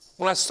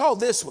 When I saw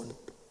this one,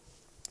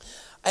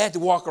 I had to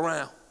walk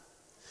around.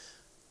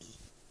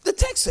 The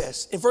text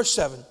says in verse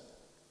 7,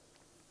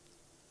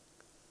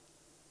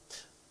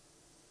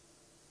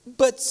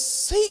 but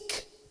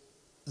seek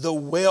the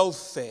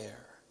welfare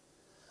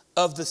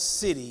of the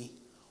city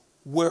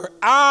where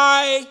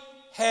I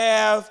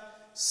have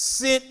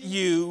sent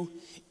you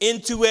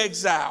into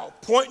exile.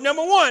 Point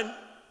number 1.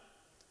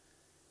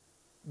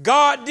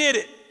 God did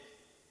it.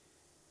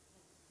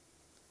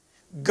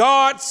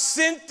 God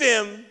sent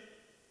them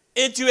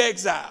into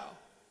exile.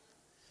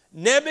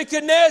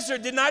 Nebuchadnezzar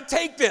did not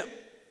take them.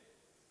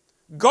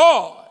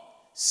 God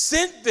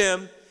sent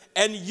them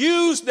and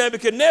used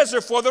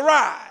Nebuchadnezzar for the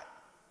ride.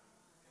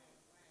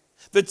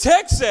 The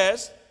text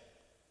says,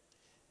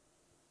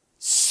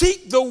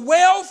 seek the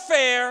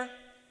welfare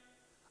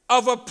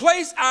of a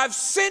place I've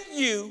sent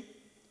you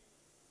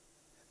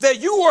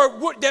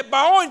that by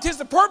all intents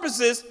and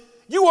purposes,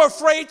 you were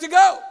afraid to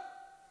go.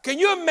 Can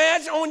you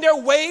imagine on their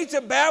way to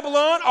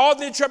Babylon, all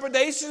the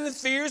trepidations and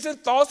fears and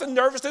thoughts and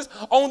nervousness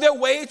on their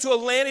way to a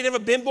land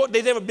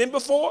they've never been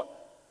before?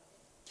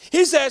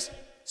 He says,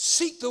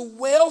 seek the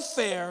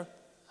welfare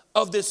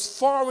of this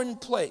foreign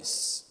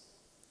place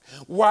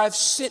where I've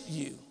sent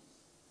you,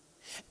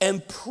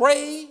 and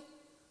pray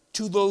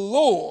to the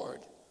Lord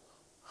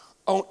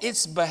on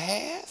its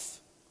behalf.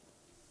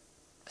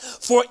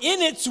 For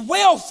in its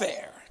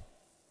welfare,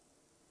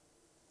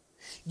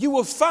 you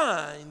will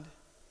find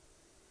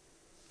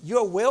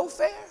your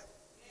welfare.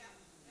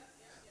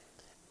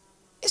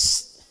 It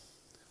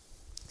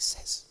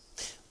says,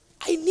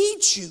 I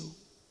need you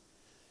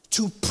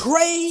to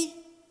pray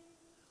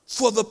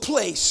for the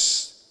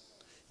place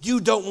you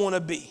don't want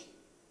to be.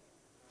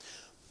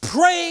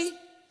 Pray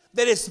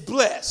that it's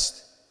blessed.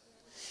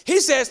 He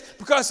says,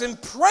 because in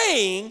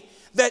praying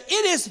that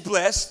it is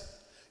blessed,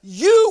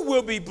 you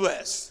will be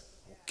blessed.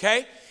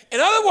 Okay? In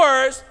other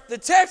words, the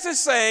text is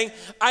saying,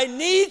 I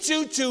need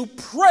you to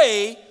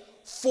pray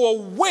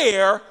for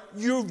where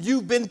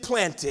you've been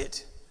planted.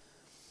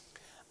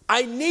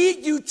 I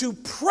need you to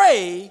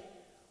pray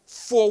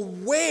for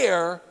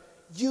where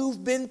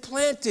you've been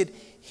planted.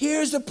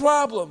 Here's the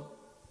problem.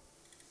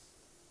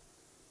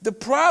 The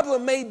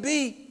problem may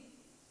be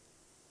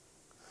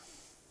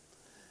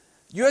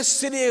your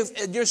city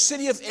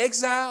of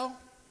exile,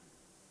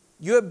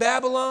 your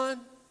Babylon,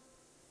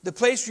 the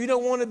place you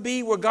don't want to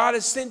be where God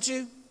has sent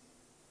you.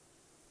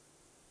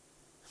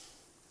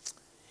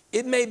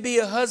 It may be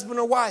a husband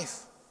or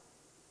wife.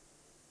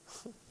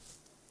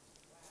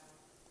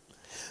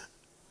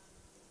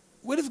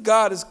 What if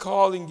God is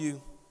calling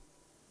you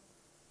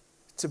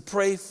to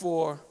pray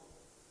for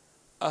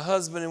a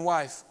husband and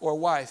wife, or a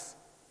wife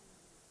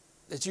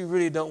that you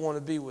really don't want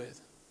to be with?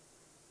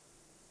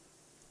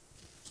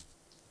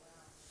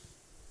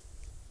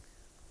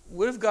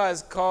 What if God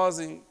is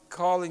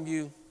calling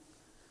you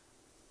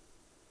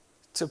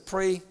to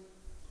pray?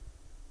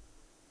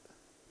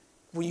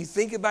 When you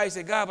think about it, you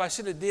say, God, I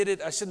should have did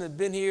it. I shouldn't have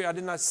been here. I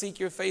did not seek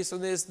your face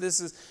on this.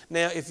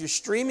 Now, if you're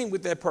streaming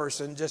with that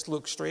person, just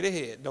look straight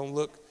ahead. Don't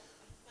look.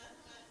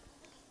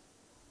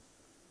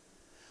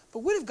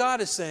 But what if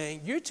God is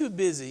saying, you're too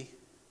busy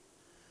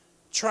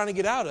trying to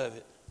get out of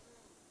it?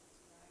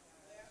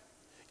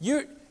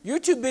 You're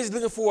too busy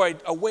looking for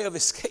a way of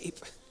escape.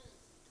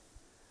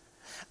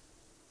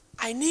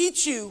 I need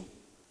you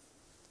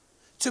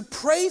to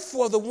pray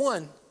for the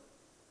one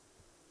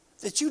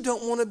that you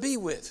don't want to be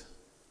with.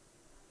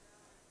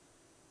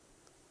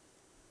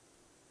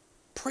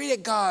 Pray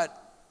that God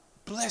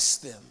bless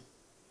them.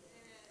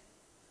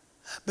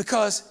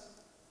 Because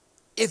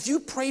if you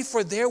pray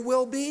for their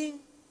well-being,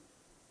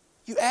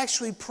 you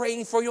actually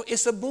praying for your,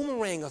 it's a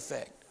boomerang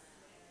effect.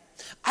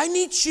 I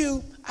need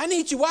you,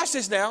 watch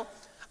this now.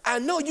 I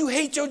know you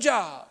hate your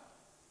job,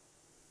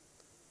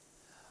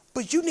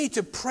 but you need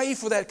to pray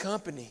for that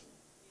company.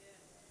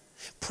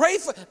 Pray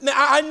for, now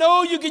I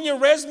know you're getting your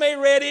resume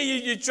ready,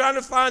 you're trying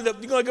to find, you're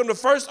going to give them the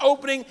first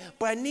opening,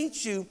 but I need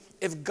you,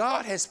 if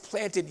God has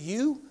planted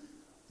you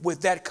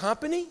with that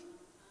company,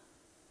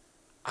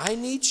 I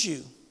need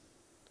you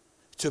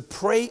to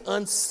pray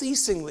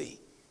unceasingly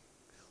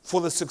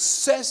for the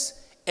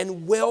success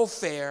and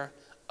welfare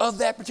of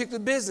that particular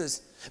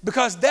business.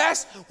 Because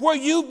that's where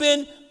you've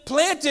been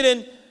planted.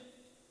 And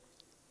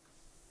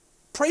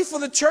pray for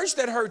the church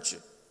that hurt you.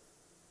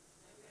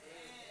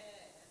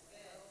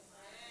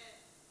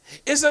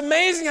 It's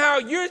amazing how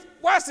you're,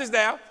 watch this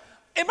now.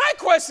 And my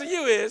question to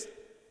you is,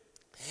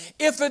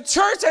 if the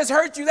church has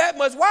hurt you that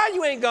much, why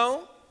you ain't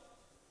gone?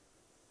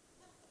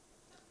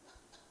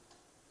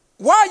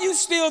 Why are you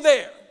still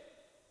there?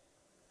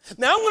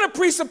 Now, I'm going to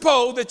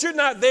presuppose that you're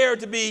not there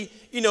to be,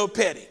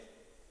 petty.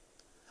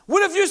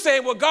 What if you're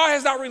saying, well, God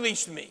has not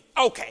released me?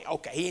 Okay,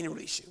 he ain't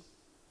released you.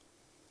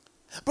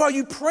 But are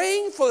you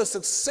praying for the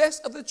success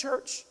of the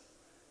church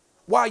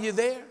while you're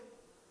there?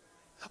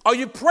 Are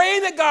you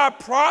praying that God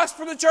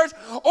prosper the church?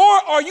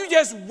 Or are you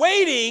just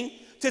waiting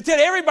to tell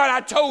everybody, I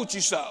told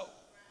you so?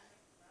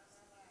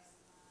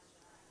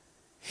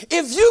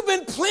 If you've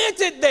been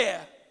planted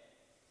there,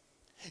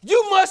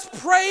 you must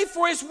pray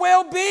for its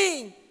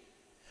well-being.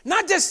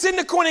 Not just sit in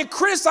the corner and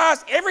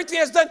criticize everything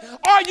that's done.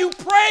 Are you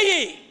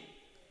praying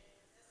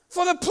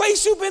for the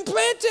place you've been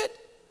planted?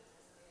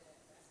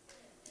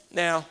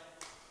 Now,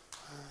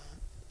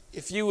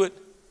 if you would,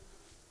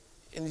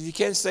 and if you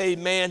can't say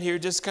man here,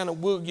 just kind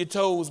of wiggle your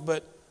toes,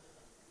 but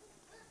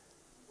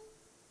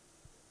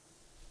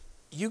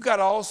you got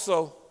to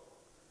also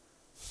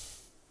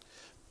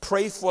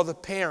pray for the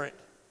parent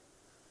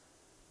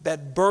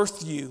that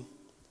birthed you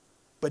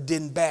but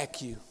didn't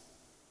back you.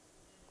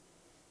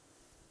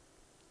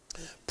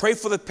 Pray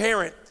for the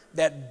parent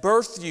that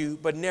birthed you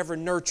but never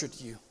nurtured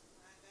you.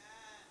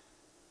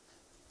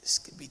 This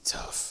could be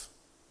tough.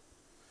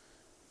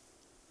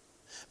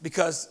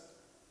 Because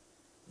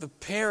the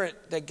parent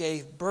that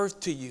gave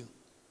birth to you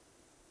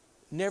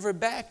never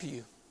backed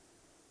you.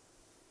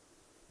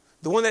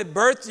 The one that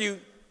birthed you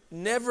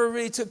never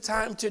really took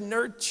time to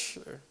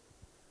nurture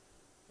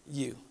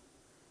you.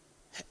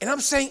 And I'm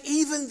saying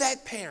even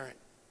that parent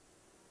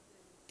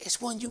is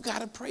one you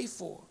got to pray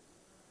for.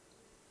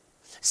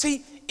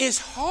 See, it's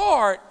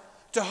hard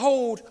to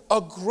hold a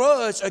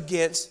grudge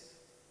against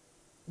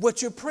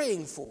what you're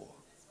praying for.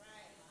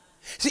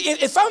 See,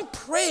 if I'm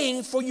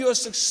praying for your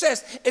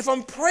success, if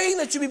I'm praying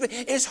that you be,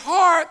 it's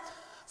hard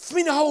for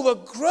me to hold a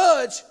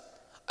grudge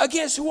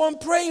against who I'm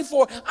praying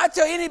for. I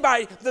tell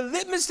anybody, the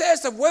litmus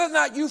test of whether or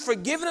not you've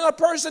forgiven a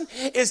person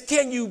is,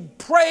 can you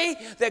pray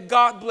that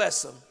God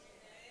bless them?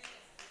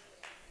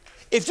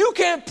 If you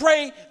can't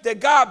pray that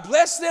God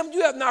bless them,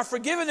 you have not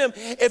forgiven them.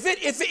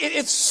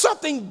 If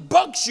something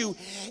bugs you,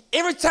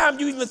 every time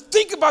you even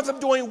think about them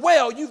doing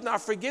well, you've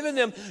not forgiven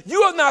them.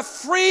 You are not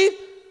free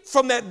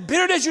from that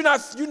bitterness.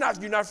 You're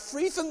not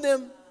free from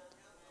them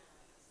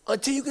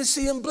until you can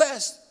see them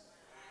blessed.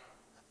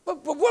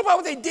 But what about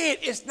what they did?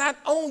 It's not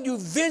on you.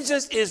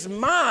 Vengeance is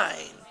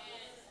mine.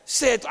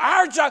 Said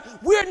our job.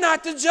 We're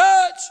not the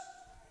judge.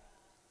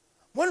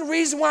 One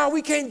reason why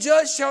we can't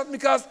judge, Shelton,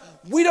 because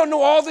we don't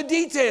know all the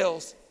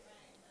details.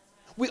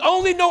 We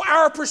only know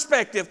our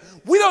perspective.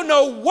 We don't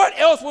know what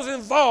else was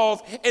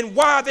involved and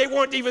why they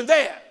weren't even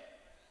there.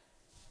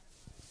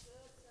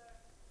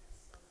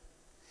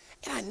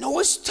 And I know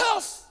it's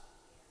tough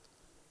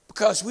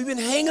because we've been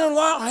hanging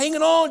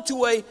on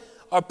to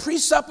a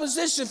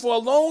presupposition for a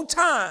long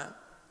time.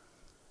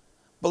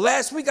 But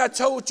last week I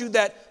told you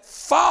that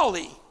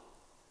folly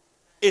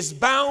is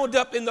bound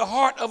up in the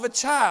heart of a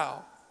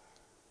child.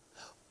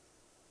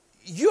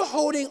 You're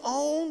holding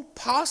on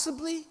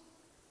possibly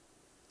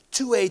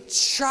to a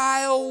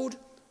childhood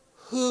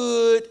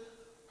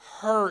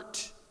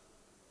hurt.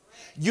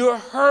 You're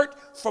hurt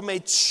from a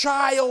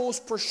child's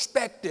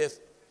perspective.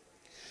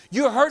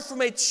 You're hurt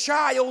from a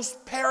child's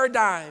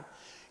paradigm.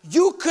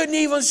 You couldn't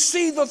even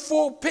see the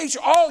full picture.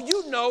 All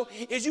you know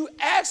is you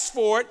asked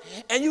for it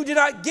and you did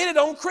not get it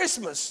on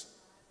Christmas.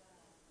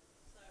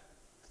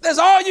 That's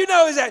all you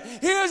know is that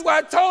here's what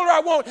I told her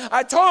I want.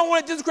 I told her I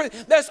wanted this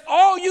Christmas. That's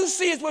all you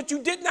see is what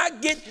you did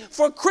not get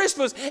for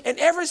Christmas. And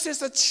ever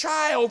since a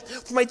child,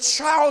 from a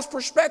child's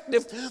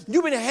perspective,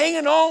 you've been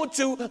hanging on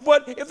to,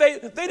 but if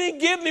they didn't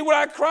give me what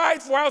I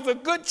cried for, I was a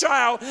good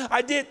child.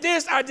 I did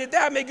this, I did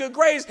that, I made good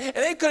grades, and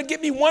they couldn't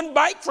get me one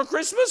bike for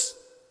Christmas.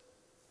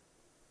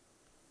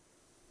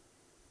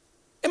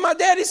 And my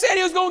daddy said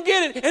he was going to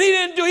get it, and he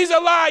didn't do it. He's a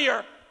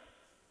liar.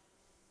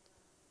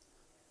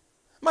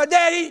 My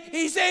dad,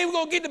 he said he was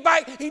going to get the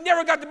bike. He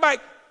never got the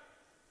bike.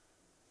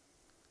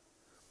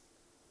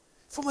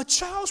 From a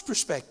child's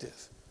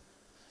perspective,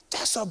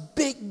 that's a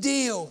big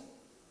deal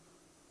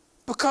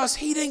because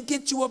he didn't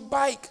get you a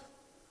bike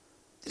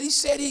that he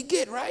said he'd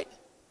get, right?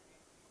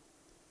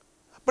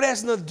 But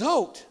as an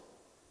adult,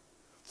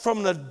 from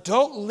an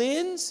adult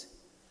lens,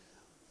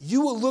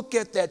 you will look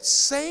at that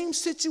same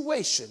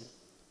situation,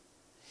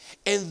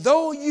 and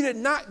though you did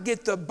not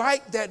get the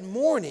bike that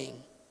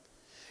morning,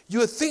 you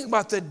would think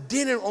about the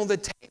dinner on the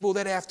table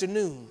that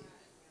afternoon.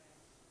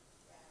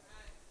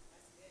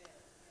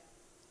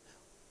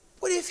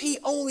 What if he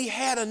only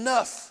had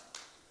enough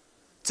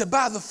to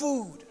buy the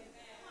food?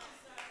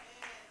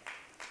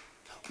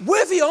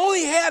 What if he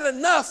only had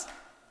enough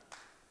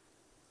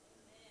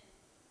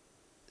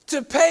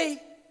to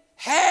pay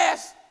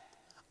half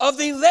of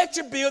the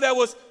electric bill that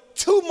was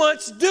 2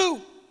 months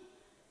due?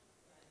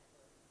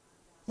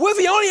 What if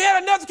he only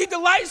had enough to keep the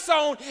lights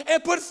on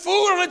and put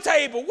food on the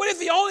table? What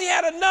if he only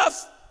had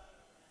enough?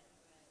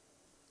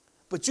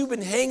 But you've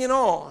been hanging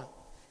on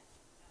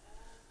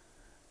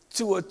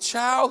to a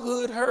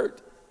childhood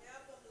hurt,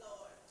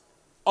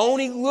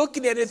 only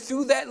looking at it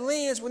through that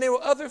lens when there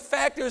were other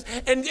factors.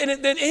 And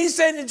he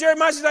said in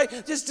Jeremiah, he's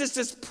like,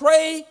 just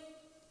pray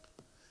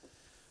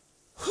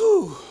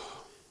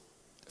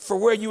for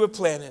where you were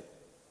planted.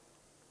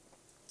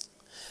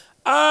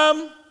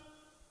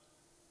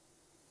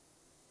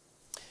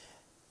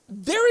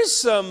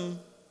 There's a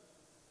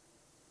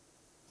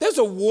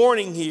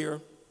warning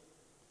here.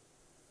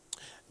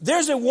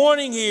 There's a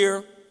warning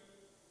here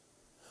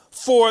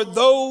for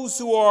those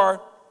who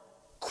are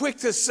quick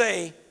to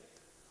say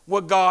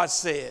what God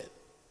said.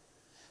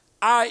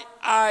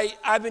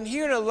 I've been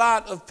hearing a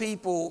lot of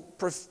people,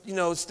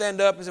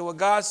 stand up and say, well,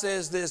 God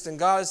says this, and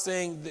God is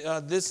saying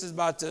this is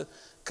about to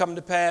come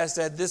to pass,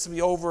 that this will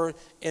be over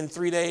in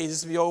 3 days,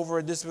 this will be over.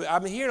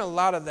 I've been hearing a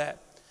lot of that.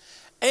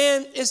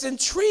 And it's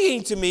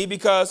intriguing to me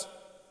because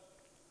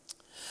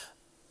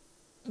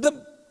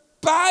the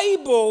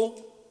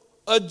Bible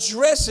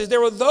addresses,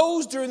 there were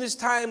those during this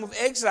time of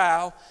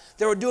exile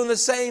that were doing the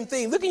same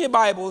thing. Look in your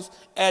Bibles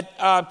at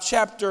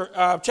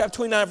chapter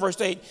 29,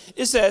 verse 8.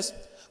 It says,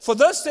 for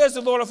thus says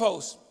the Lord of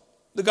hosts,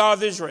 the God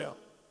of Israel,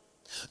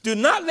 do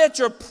not let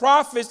your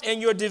prophets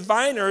and your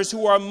diviners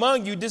who are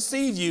among you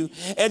deceive you,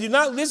 and do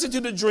not listen to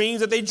the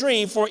dreams that they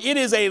dream, for it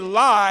is a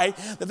lie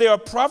that they are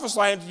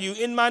prophesying to you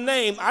in my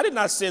name. I did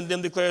not send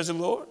them, declares the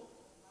Lord.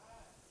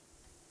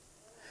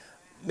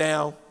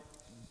 Now,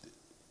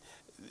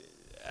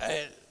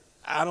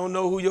 I don't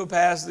know who your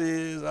pastor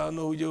is. I don't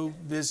know who your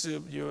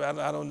bishop,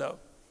 I don't know.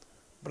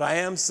 But I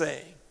am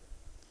saying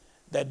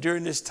that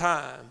during this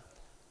time,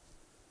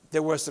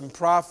 there were some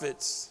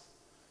prophets,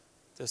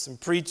 there's some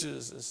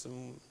preachers, and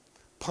some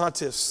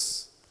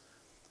pontiffs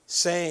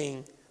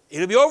saying,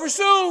 it'll be over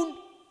soon.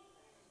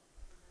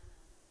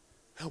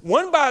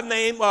 One by the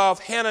name of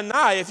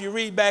Hananiah, if you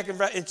read back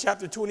in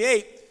chapter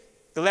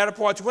 28, the latter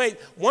part of 28,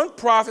 one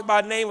prophet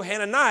by the name of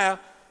Hananiah,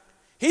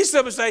 he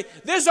stood up and say,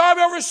 this will all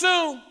be over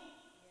soon.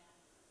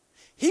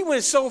 He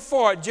went so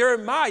far,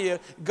 Jeremiah,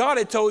 God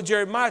had told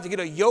Jeremiah to get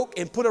a yoke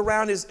and put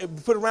around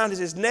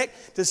his neck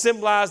to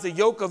symbolize the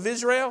yoke of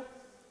Israel.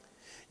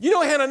 You know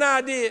what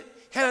Hananiah did?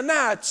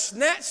 Hananiah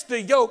snatched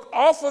the yoke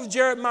off of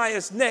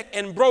Jeremiah's neck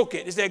and broke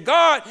it. He said,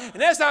 God,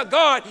 and that's how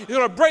God is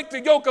going to break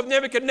the yoke of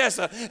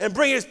Nebuchadnezzar and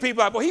bring his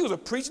people out. Well, he was a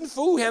preaching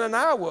fool,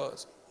 Hananiah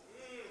was.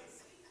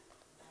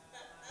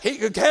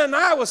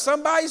 Hananiah was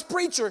somebody's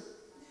preacher.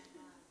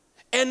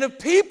 And the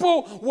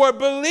people were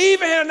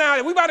believing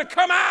Hananiah. We about to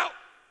come out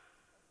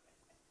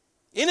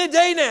any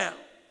day now.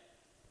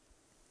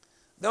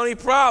 The only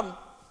problem,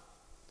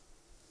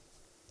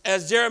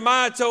 as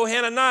Jeremiah told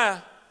Hananiah,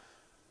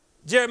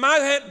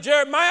 Jeremiah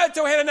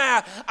told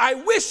Hananiah, I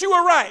wish you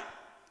were right.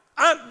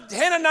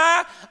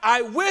 Hananiah,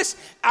 I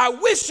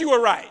wish you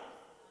were right.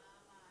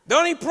 The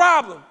only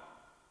problem,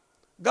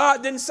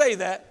 God didn't say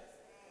that.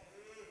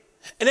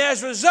 And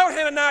as a result,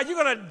 Hananiah,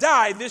 you're going to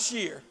die this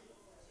year.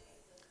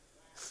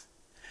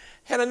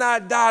 Hananiah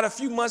died a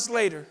few months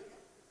later.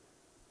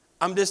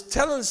 I'm just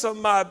telling some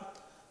of my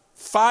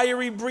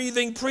fiery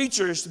breathing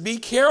preachers, be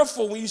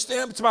careful when you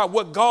stand up about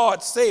what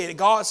God said.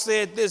 God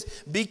said this.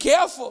 Be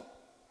careful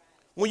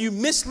when you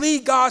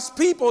mislead God's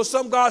people,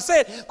 some God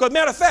said. Because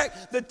matter of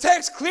fact, the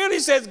text clearly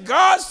says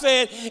God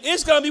said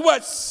it's going to be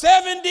what?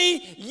 70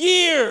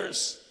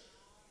 years.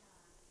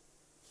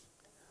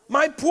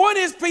 My point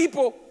is,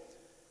 people,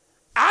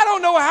 I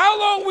don't know how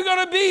long we're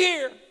going to be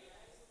here.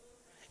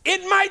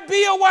 It might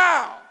be a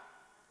while.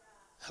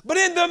 But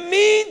in the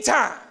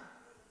meantime,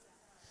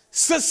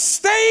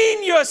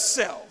 sustain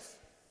yourself.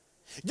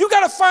 You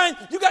got to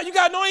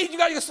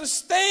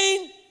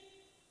sustain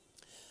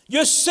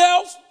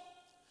yourself.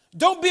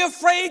 Don't be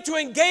afraid to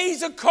engage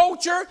the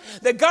culture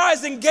that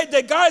God's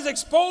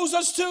exposed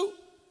us to.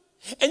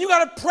 And you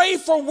got to pray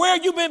for where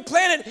you've been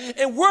planted.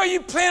 And where are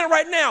you planted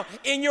right now?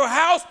 In your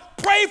house,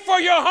 pray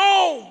for your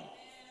home.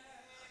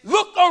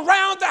 Look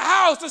around the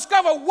house,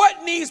 discover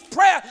what needs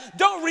prayer.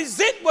 Don't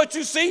resent what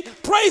you see,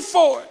 pray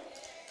for it.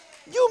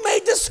 You may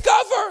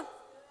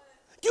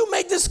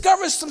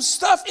discover some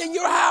stuff in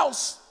your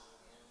house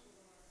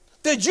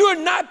that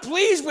you're not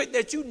pleased with,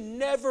 that you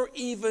never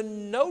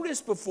even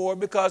noticed before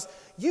because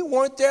you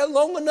weren't there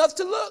long enough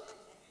to look.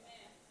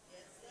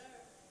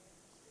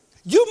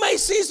 You may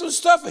see some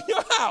stuff in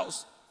your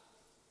house.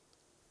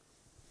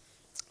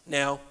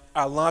 Now,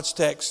 our launch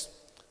text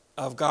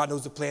of God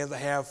knows the plans I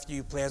have for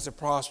you, plans to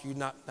prosper you,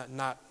 not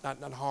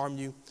harm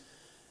you.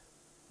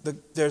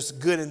 There's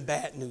good and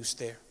bad news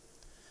there.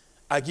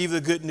 I give you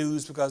the good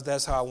news because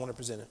that's how I want to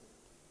present it.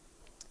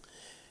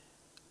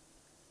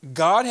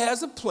 God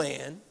has a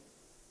plan.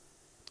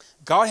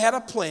 God had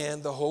a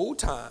plan the whole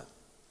time.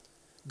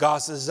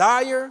 God's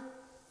desire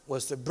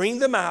was to bring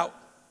them out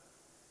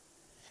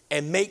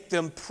and make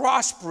them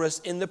prosperous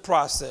in the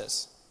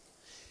process.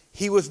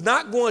 He was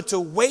not going to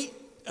wait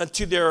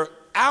until they're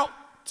out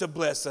to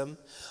bless them,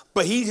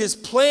 but his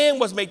plan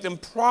was to make them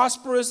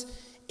prosperous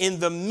in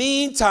the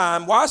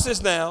meantime. Watch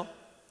this now.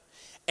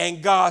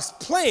 And God's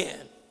plan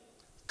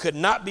could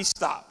not be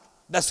stopped.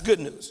 That's good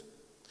news.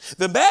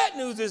 The bad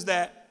news is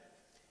that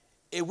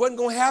it wasn't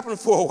going to happen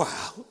for a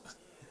while.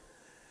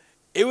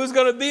 It's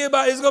going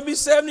to be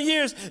 70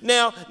 years.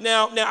 Now,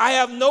 I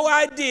have no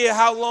idea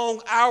how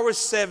long our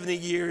 70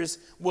 years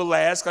will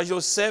last,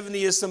 because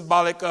 70 is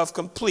symbolic of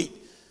complete.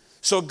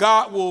 So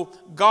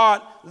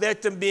God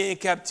let them be in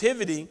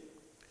captivity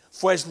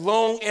for as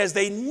long as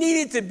they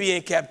needed to be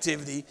in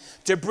captivity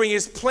to bring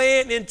his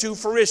plan into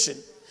fruition.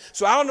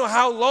 So I don't know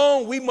how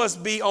long we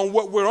must be on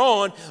what we're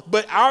on,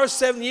 but our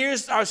 7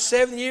 years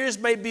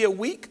may be a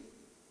week,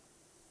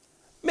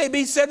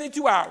 maybe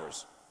 72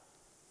 hours.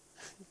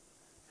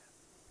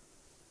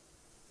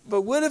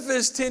 But what if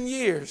it's 10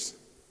 years?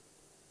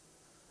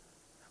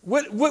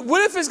 What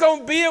if it's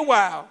going to be a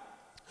while?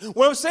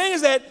 What I'm saying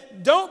is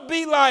that don't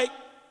be like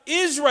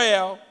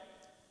Israel,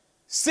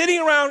 sitting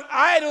around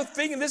idle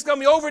thinking this is going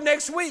to be over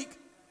next week.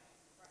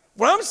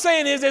 What I'm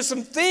saying is there's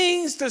some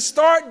things to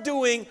start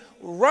doing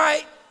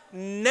right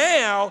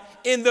now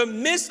in the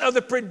midst of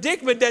the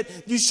predicament that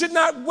you should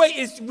not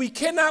wait. We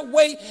cannot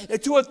wait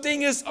until a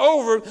thing is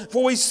over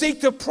before we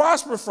seek to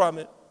prosper from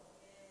it.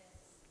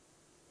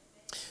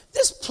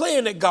 This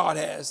plan that God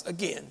has,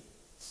 again,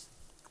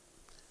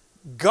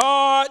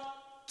 God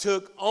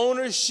took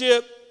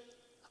ownership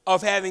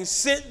of having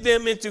sent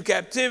them into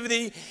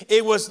captivity.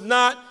 It was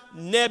not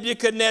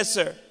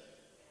Nebuchadnezzar.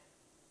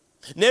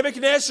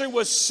 Nebuchadnezzar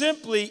was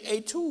simply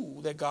a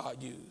tool that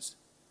God used.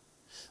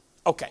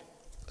 Okay,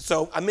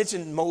 so I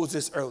mentioned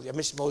Moses earlier. Let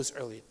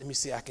me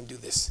see if I can do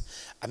this.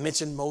 I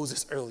mentioned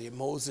Moses earlier.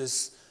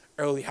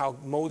 How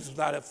Moses was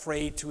not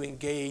afraid to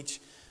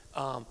engage,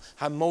 how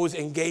Moses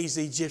engaged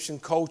the Egyptian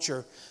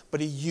culture, but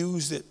he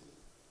used it.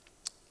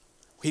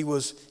 He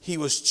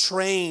was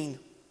trained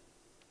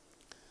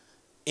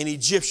in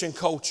Egyptian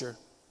culture.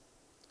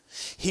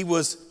 He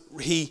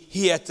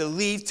had to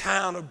leave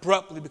town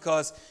abruptly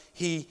because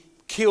he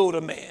killed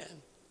a man.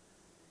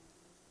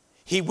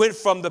 He went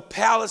from the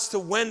palace to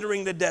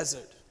wandering the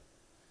desert.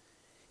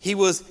 He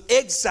was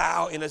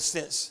exiled in a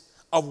sense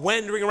of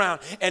wandering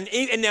around. And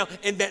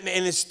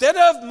instead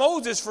of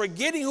Moses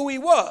forgetting who he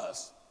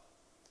was,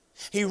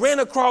 he ran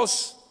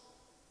across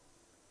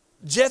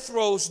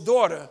Jethro's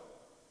daughter,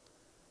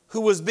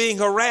 who was being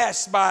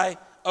harassed by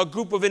a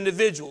group of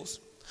individuals.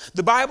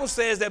 The Bible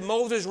says that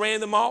Moses ran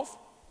them off.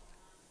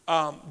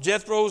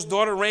 Jethro's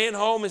daughter ran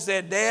home and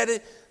said, "Daddy,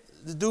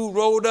 the dude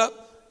rolled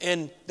up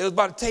and they was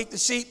about to take the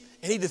sheep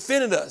and he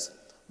defended us."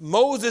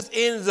 Moses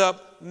ends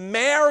up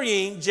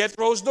marrying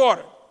Jethro's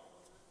daughter.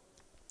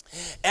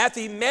 After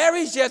he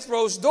marries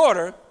Jethro's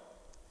daughter,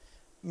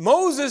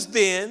 Moses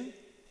then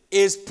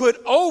is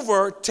put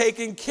over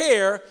taking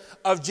care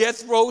of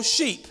Jethro's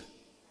sheep.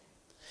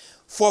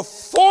 For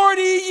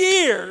 40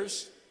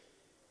 years,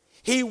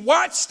 he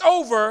watched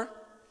over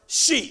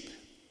sheep.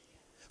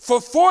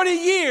 For 40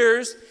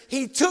 years,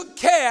 he took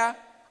care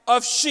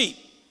of sheep.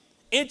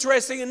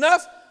 Interesting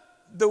enough,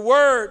 the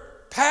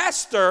word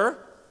pastor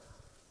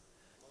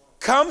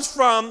comes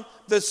from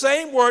the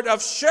same word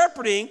of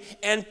shepherding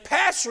and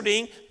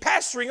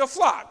pasturing a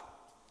flock.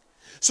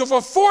 So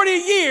for 40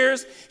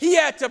 years, he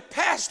had to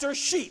pasture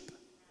sheep.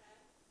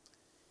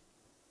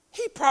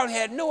 He probably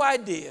had no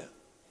idea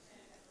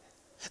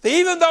that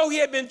even though he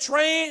had been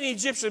trained in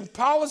Egyptian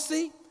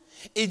policy,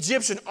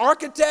 Egyptian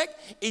architect,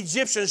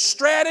 Egyptian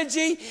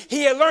strategy,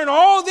 he had learned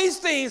all these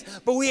things,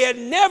 but we had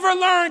never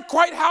learned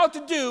quite how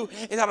to do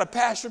and how to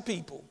pasture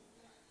people.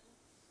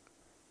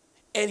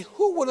 And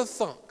who would have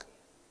thunk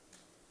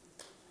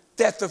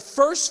that the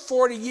first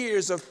 40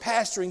 years of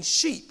pasturing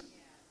sheep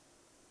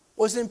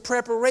was in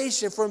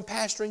preparation for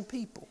pasturing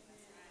people?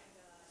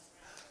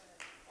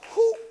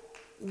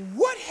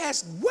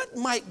 What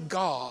might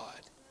God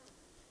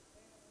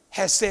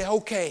has said,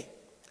 okay,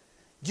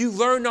 you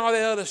learned all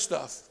that other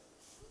stuff.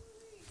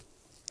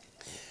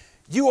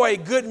 You are a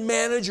good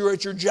manager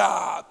at your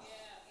job.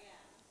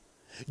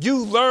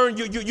 You learn,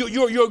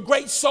 you're a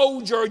great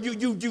soldier.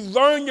 You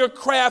learn your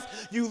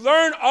craft. You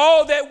learn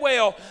all that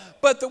well.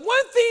 But the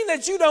one thing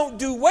that you don't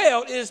do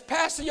well is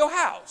pastor your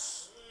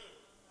house.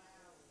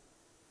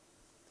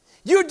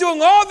 You're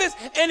doing all this,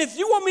 and if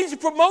you want me to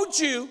promote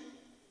you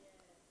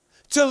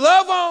to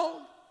love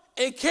on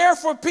and care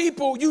for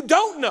people you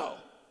don't know.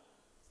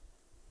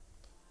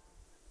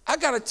 I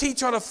got to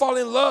teach how to fall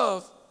in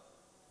love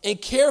and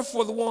care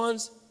for the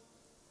ones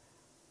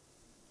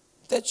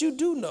that you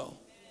do know.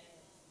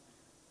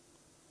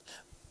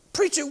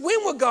 Preacher,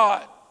 when will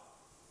God?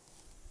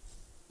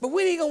 But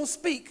when he going to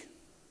speak?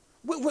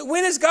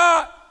 When is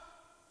God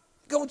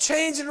going to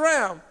change it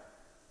around?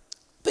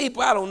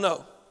 People, I don't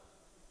know.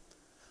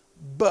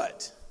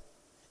 But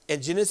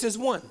in Genesis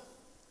 1,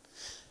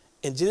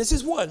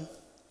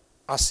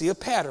 I see a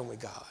pattern with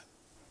God.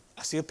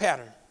 I see a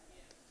pattern.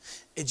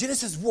 In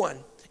Genesis 1,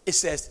 it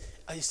says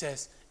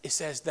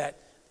that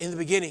in the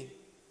beginning,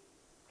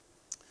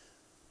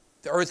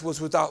 the earth was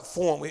without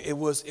form. It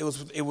was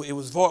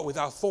void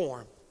without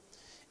form.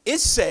 It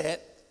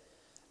said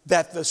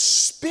that the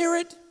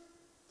Spirit,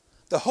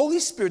 the Holy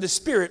Spirit, the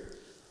Spirit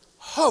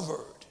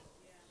hovered.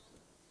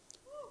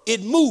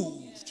 It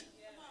moved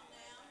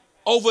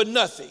over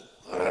nothing.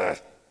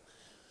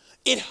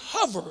 It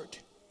hovered.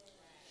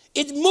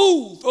 It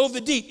moved over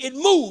the deep. It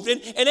moved.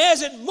 And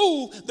as it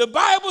moved, the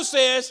Bible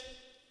says,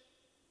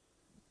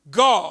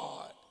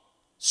 God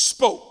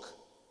spoke.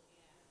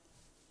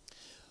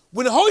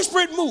 When the Holy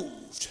Spirit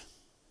moved,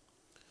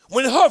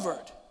 when it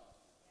hovered,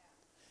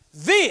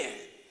 then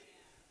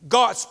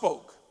God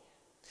spoke.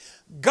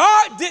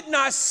 God did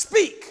not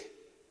speak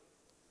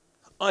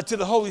until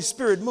the Holy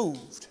Spirit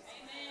moved.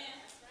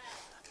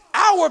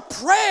 Our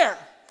prayer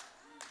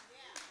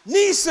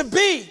needs to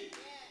be,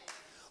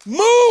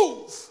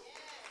 move,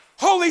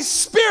 Holy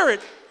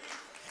Spirit,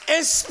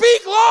 and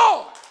speak,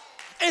 Lord,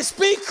 and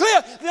speak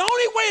clear. The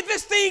only way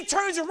this thing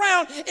turns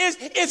around is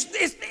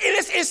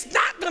it's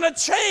not going to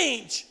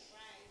change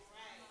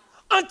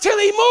until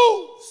he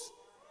moves.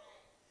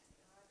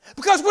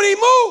 Because when he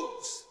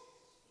moves,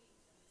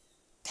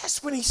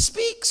 that's when he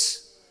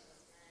speaks.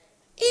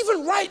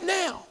 Even right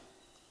now,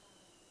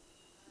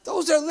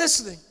 those that are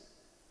listening,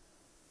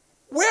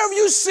 wherever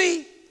you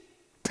see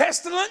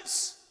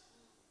pestilence,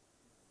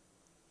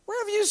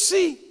 wherever you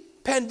see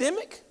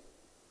pandemic,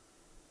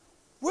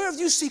 wherever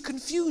you see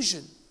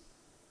confusion,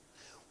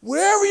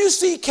 wherever you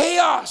see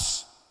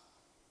chaos,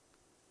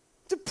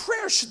 the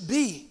prayer should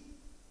be,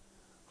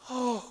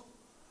 oh,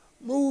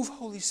 move,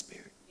 Holy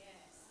Spirit.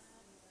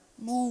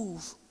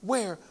 Move.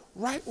 Where?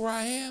 Right where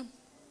I am.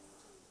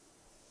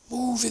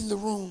 Move in the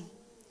room.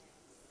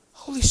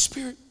 Holy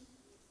Spirit,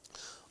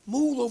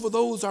 move over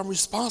those I'm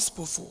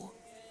responsible for.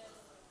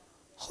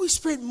 Holy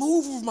Spirit,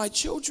 move over my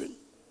children.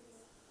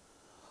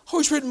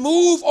 Holy Spirit,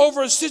 move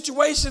over a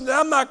situation that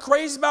I'm not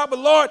crazy about, but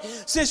Lord,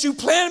 since you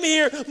planted me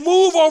here,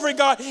 move over it,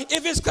 God.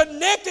 If it's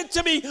connected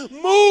to me,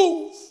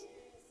 move.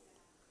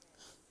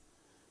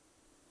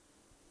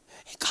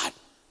 And God,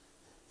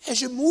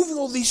 as you're moving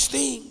over these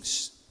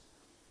things,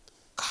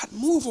 God,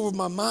 move over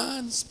my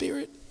mind,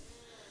 spirit.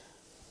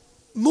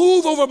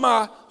 Move over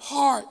my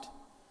heart.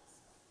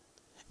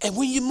 And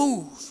when you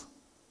move,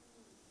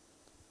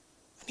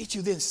 I need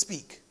you then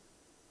speak.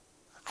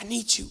 I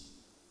need you.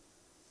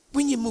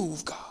 When you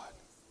move, God,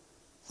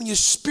 when your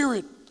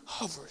spirit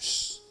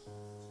hovers,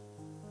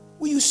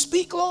 will you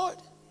speak, Lord?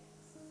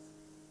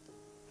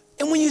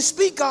 And when you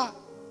speak, God,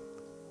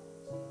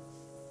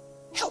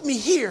 help me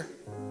hear.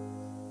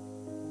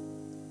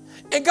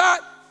 And God,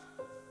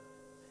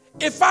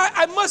 if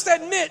I must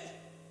admit,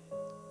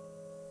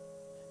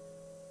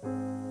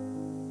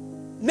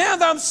 now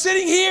that I'm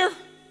sitting here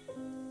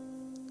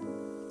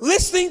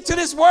listening to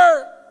this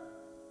word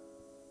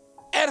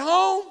at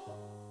home,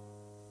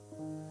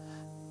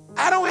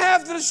 I don't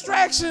have the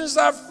distractions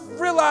I've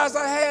realized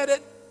I had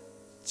at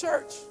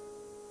church.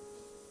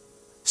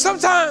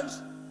 Sometimes,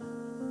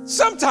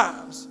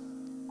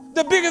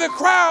 the bigger the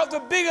crowd, the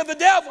bigger the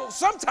devil.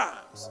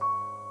 Sometimes,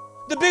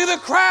 the bigger the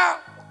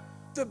crowd,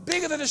 the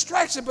bigger the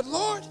distraction. But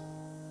Lord,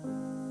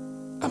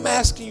 I'm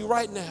asking you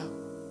right now,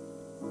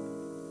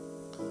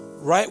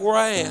 right where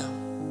I am,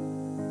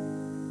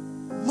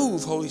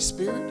 move, Holy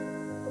Spirit.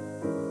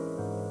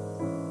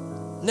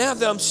 Now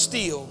that I'm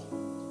still,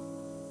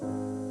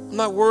 I'm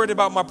not worried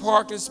about my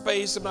parking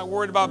space. I'm not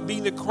worried about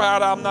beating the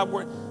crowd out. I'm not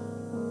worried.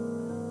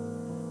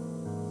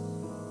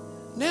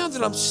 Now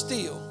that I'm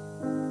still,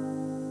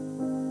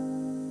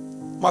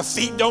 my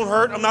feet don't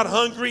hurt. I'm not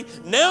hungry.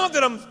 Now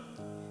that I'm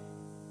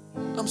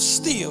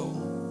still,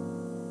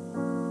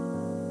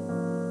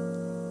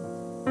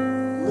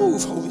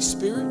 move, Holy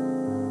Spirit.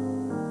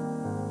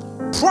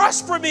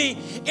 Prosper me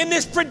in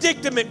this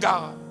predicament,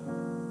 God.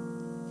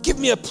 Give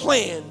me a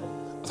plan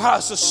of how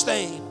to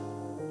sustain.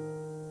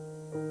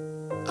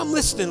 I'm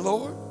listening,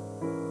 Lord.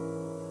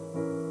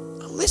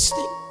 I'm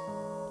listening.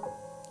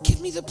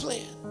 Give me the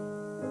plan.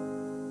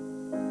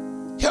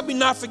 Help me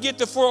not forget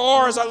the 4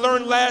 R's I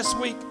learned last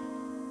week.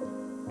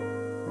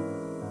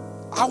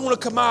 I want to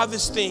come out of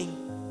this thing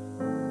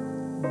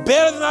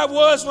better than I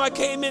was when I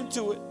came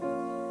into it.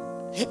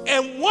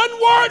 And one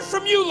word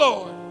from you,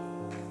 Lord.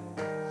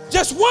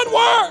 Just one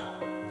word.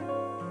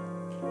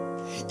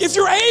 If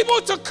you're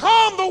able to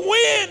calm the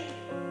wind,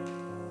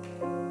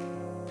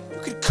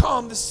 you can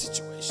calm the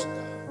situation,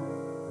 God.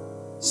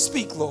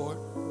 Speak, Lord,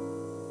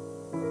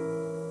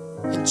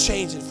 and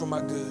change it for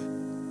my good.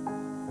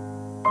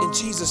 In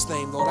Jesus'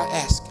 name, Lord, I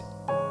ask it.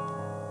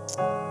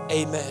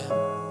 Amen.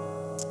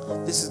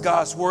 This is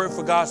God's word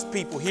for God's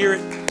people. Hear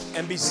it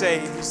and be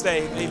saved. Be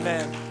saved.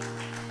 Amen.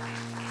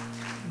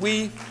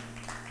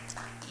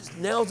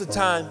 Now's the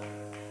time.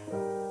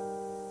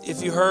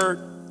 If you heard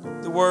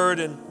the word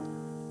and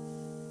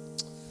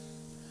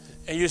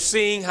you're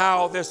seeing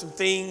how there's some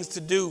things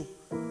to do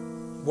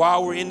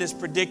while we're in this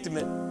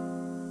predicament,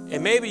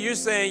 and maybe you're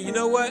saying, you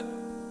know what?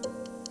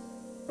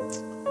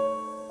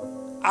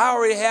 I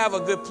already have a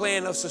good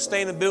plan of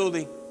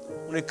sustainability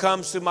when it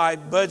comes to my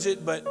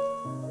budget, but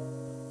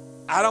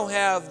I don't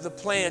have the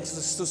plan to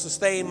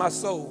sustain my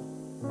soul.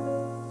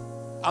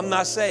 I'm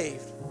not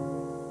saved.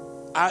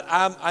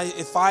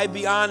 If I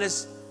be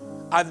honest,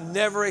 I've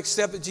never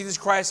accepted Jesus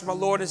Christ as my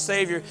Lord and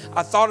Savior.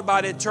 I thought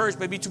about it at church,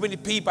 maybe too many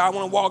people, I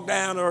want to walk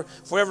down or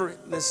forever.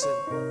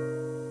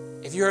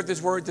 Listen, if you heard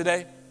this word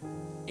today,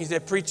 you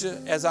said,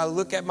 preacher, as I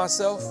look at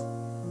myself,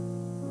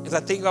 as I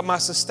think about my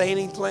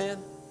sustaining plan,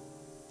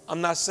 I'm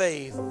not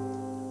saved.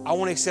 I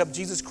want to accept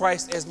Jesus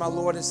Christ as my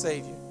Lord and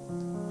Savior.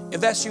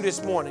 If that's you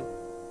this morning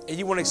and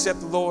you want to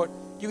accept the Lord,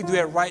 you can do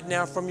that right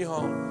now from your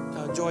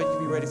home. Joy, you can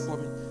be ready for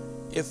me.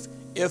 If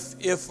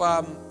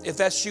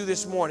that's you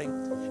this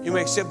morning, you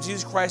may accept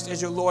Jesus Christ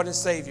as your Lord and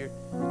Savior.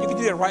 You can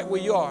do that right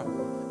where you are.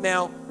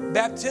 Now,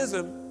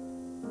 baptism,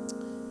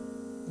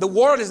 the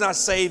water does not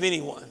save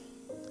anyone.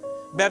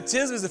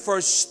 Baptism is the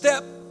first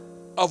step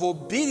of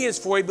obedience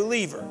for a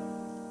believer.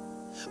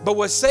 But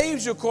what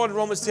saves you, according to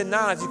Romans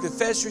 10:9, if you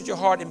confess with your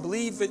heart and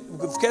believe it,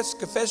 confess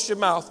with your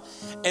mouth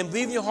and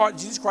believe in your heart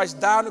Jesus Christ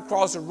died on the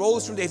cross and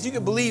rose from the dead. If you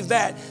can believe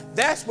that,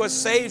 that's what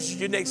saves you.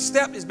 Your next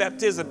step is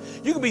baptism.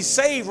 You can be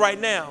saved right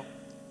now,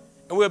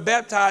 and we'll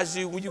baptize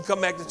you when you come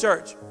back to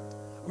church.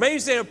 Maybe you're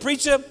saying,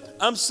 preacher,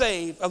 I'm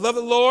saved. I love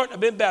the Lord. I've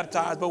been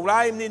baptized. But what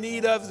I am in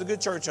need of is a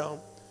good church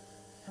home.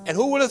 And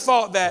who would have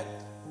thought that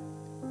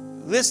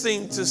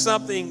listening to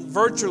something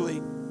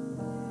virtually,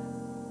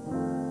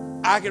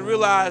 I can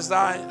realize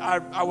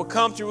I will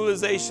come to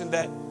realization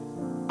that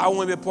I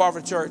want to be a part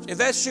of a church. If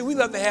that's you, we'd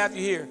love to have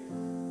you here.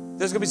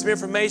 There's going to be some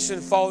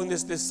information following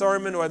this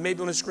sermon, or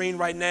maybe on the screen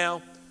right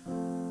now,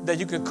 that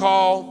you can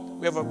call.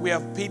 We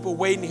have people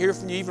waiting to hear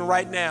from you even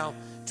right now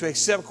to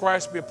accept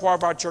Christ to be a part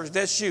of our church. If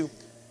that's you.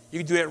 You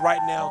can do it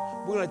right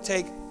now. We're going to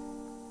take,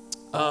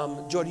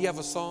 Joy, do you have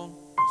a song?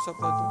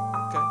 Something like that?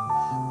 Okay.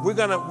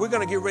 We're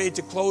gonna get ready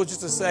to close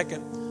just a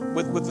second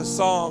with a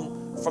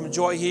song from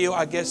Joy Hill.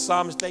 I guess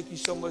Psalmist, thank you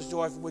so much,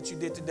 Joy, for what you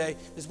did today.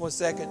 Just 1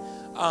 second.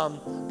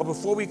 But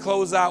before we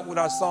close out with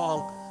our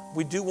song,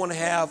 we do want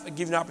to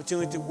give you an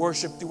opportunity to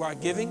worship through our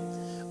giving.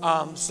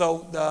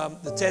 So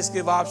the text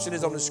give option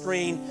is on the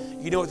screen.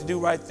 You know what to do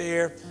right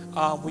there.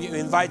 We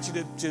invite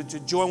you to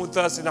join with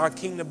us in our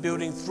kingdom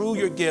building through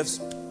your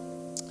gifts.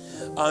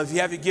 If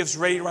you have your gifts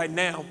ready right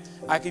now,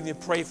 I can even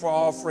pray for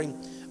our offering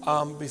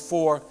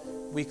before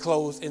we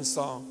close in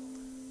song.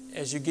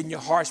 As you're getting your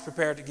hearts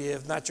prepared to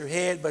give, not your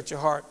head, but your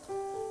heart.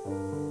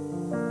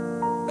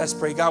 Let's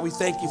pray. God, we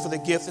thank you for the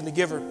gift and the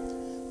giver.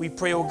 We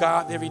pray, oh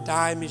God, that every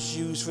dime is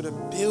used for the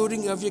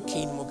building of your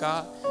kingdom, oh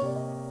God.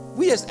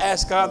 We just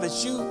ask, God,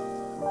 that you,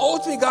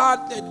 ultimately,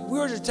 God, that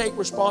we're to take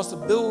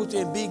responsibility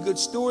and be good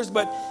stewards.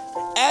 But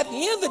at the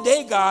end of the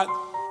day, God,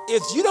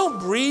 if you don't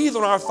breathe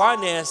on our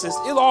finances,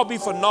 it'll all be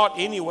for naught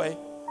anyway.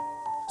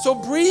 So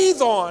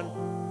breathe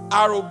on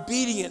our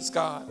obedience,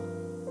 God,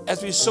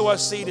 as we sow our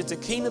seed into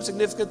kingdom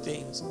significant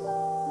things.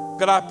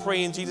 God, I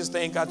pray in Jesus'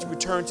 name, God, to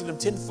return to them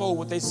tenfold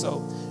what they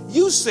sow.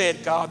 You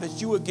said, God,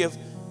 that you would give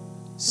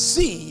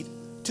seed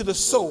to the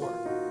sower.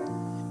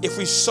 If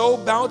we sow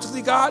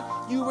bountifully, God,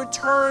 you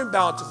return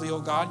bountifully,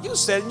 oh God. You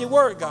said in your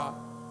word, God.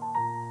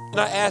 And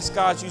I ask,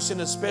 God, you send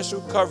a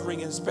special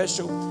covering and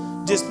special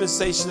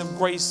dispensation of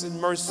grace and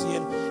mercy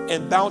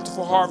and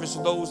bountiful harvest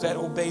to those that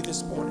obey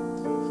this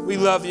morning. We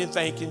love you and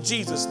thank you in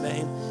Jesus'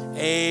 name.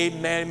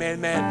 Amen, amen,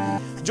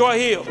 amen. Joy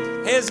Hill.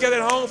 Hands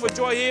together at home for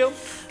Joy Hill.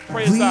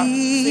 Pray us out.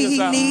 Sing us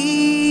out. We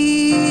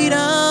need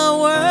a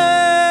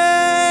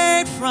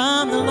word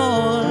from the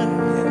Lord.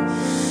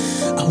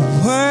 A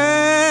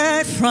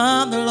word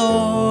from the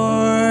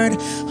Lord.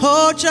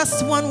 Oh,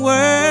 just one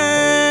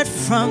word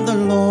from the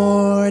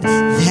Lord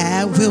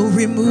that will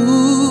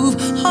remove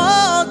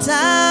all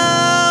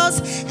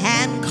doubts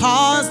and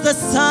cause the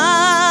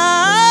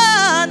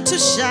sun to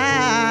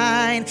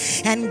shine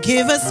and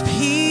give us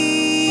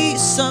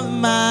peace of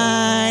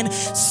mind.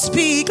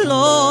 Speak,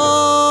 Lord.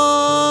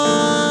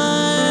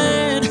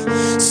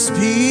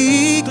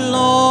 Speak,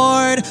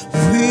 Lord.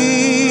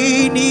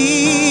 We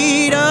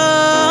need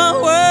a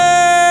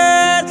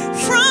word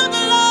from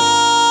the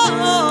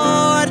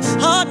Lord.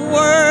 A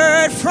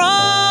word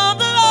from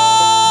the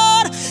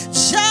Lord.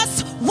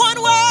 Just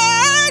one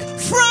word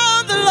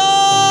from the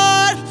Lord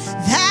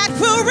that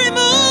will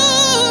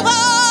remove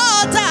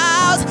all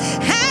doubts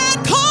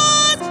and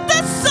cause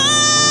the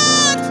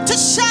sun to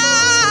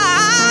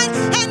shine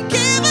and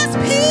give us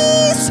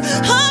peace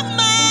of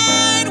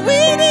mind.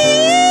 We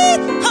need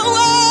a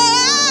word.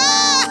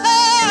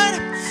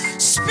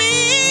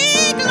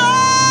 Speak, Lord.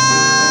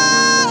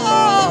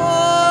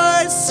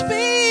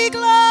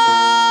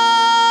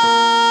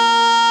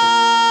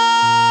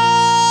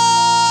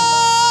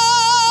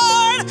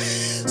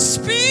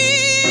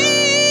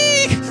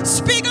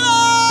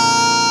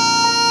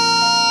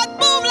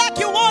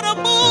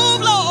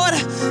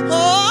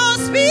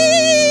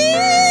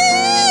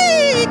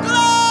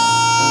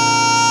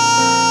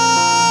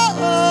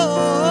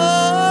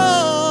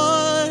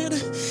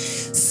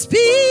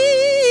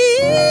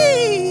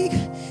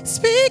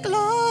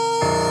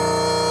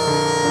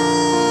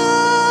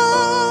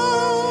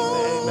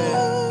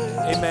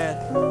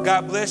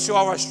 God bless you,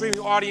 all our streaming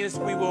audience.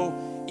 We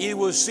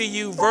will see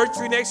you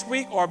virtually next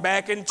week or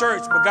back in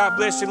church. But God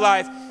bless your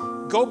life.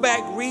 Go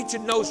back, read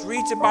your notes,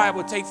 read your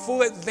Bible. Take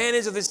full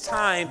advantage of this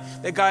time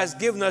that God has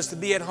given us to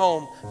be at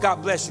home. God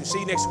bless you. See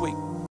you next week.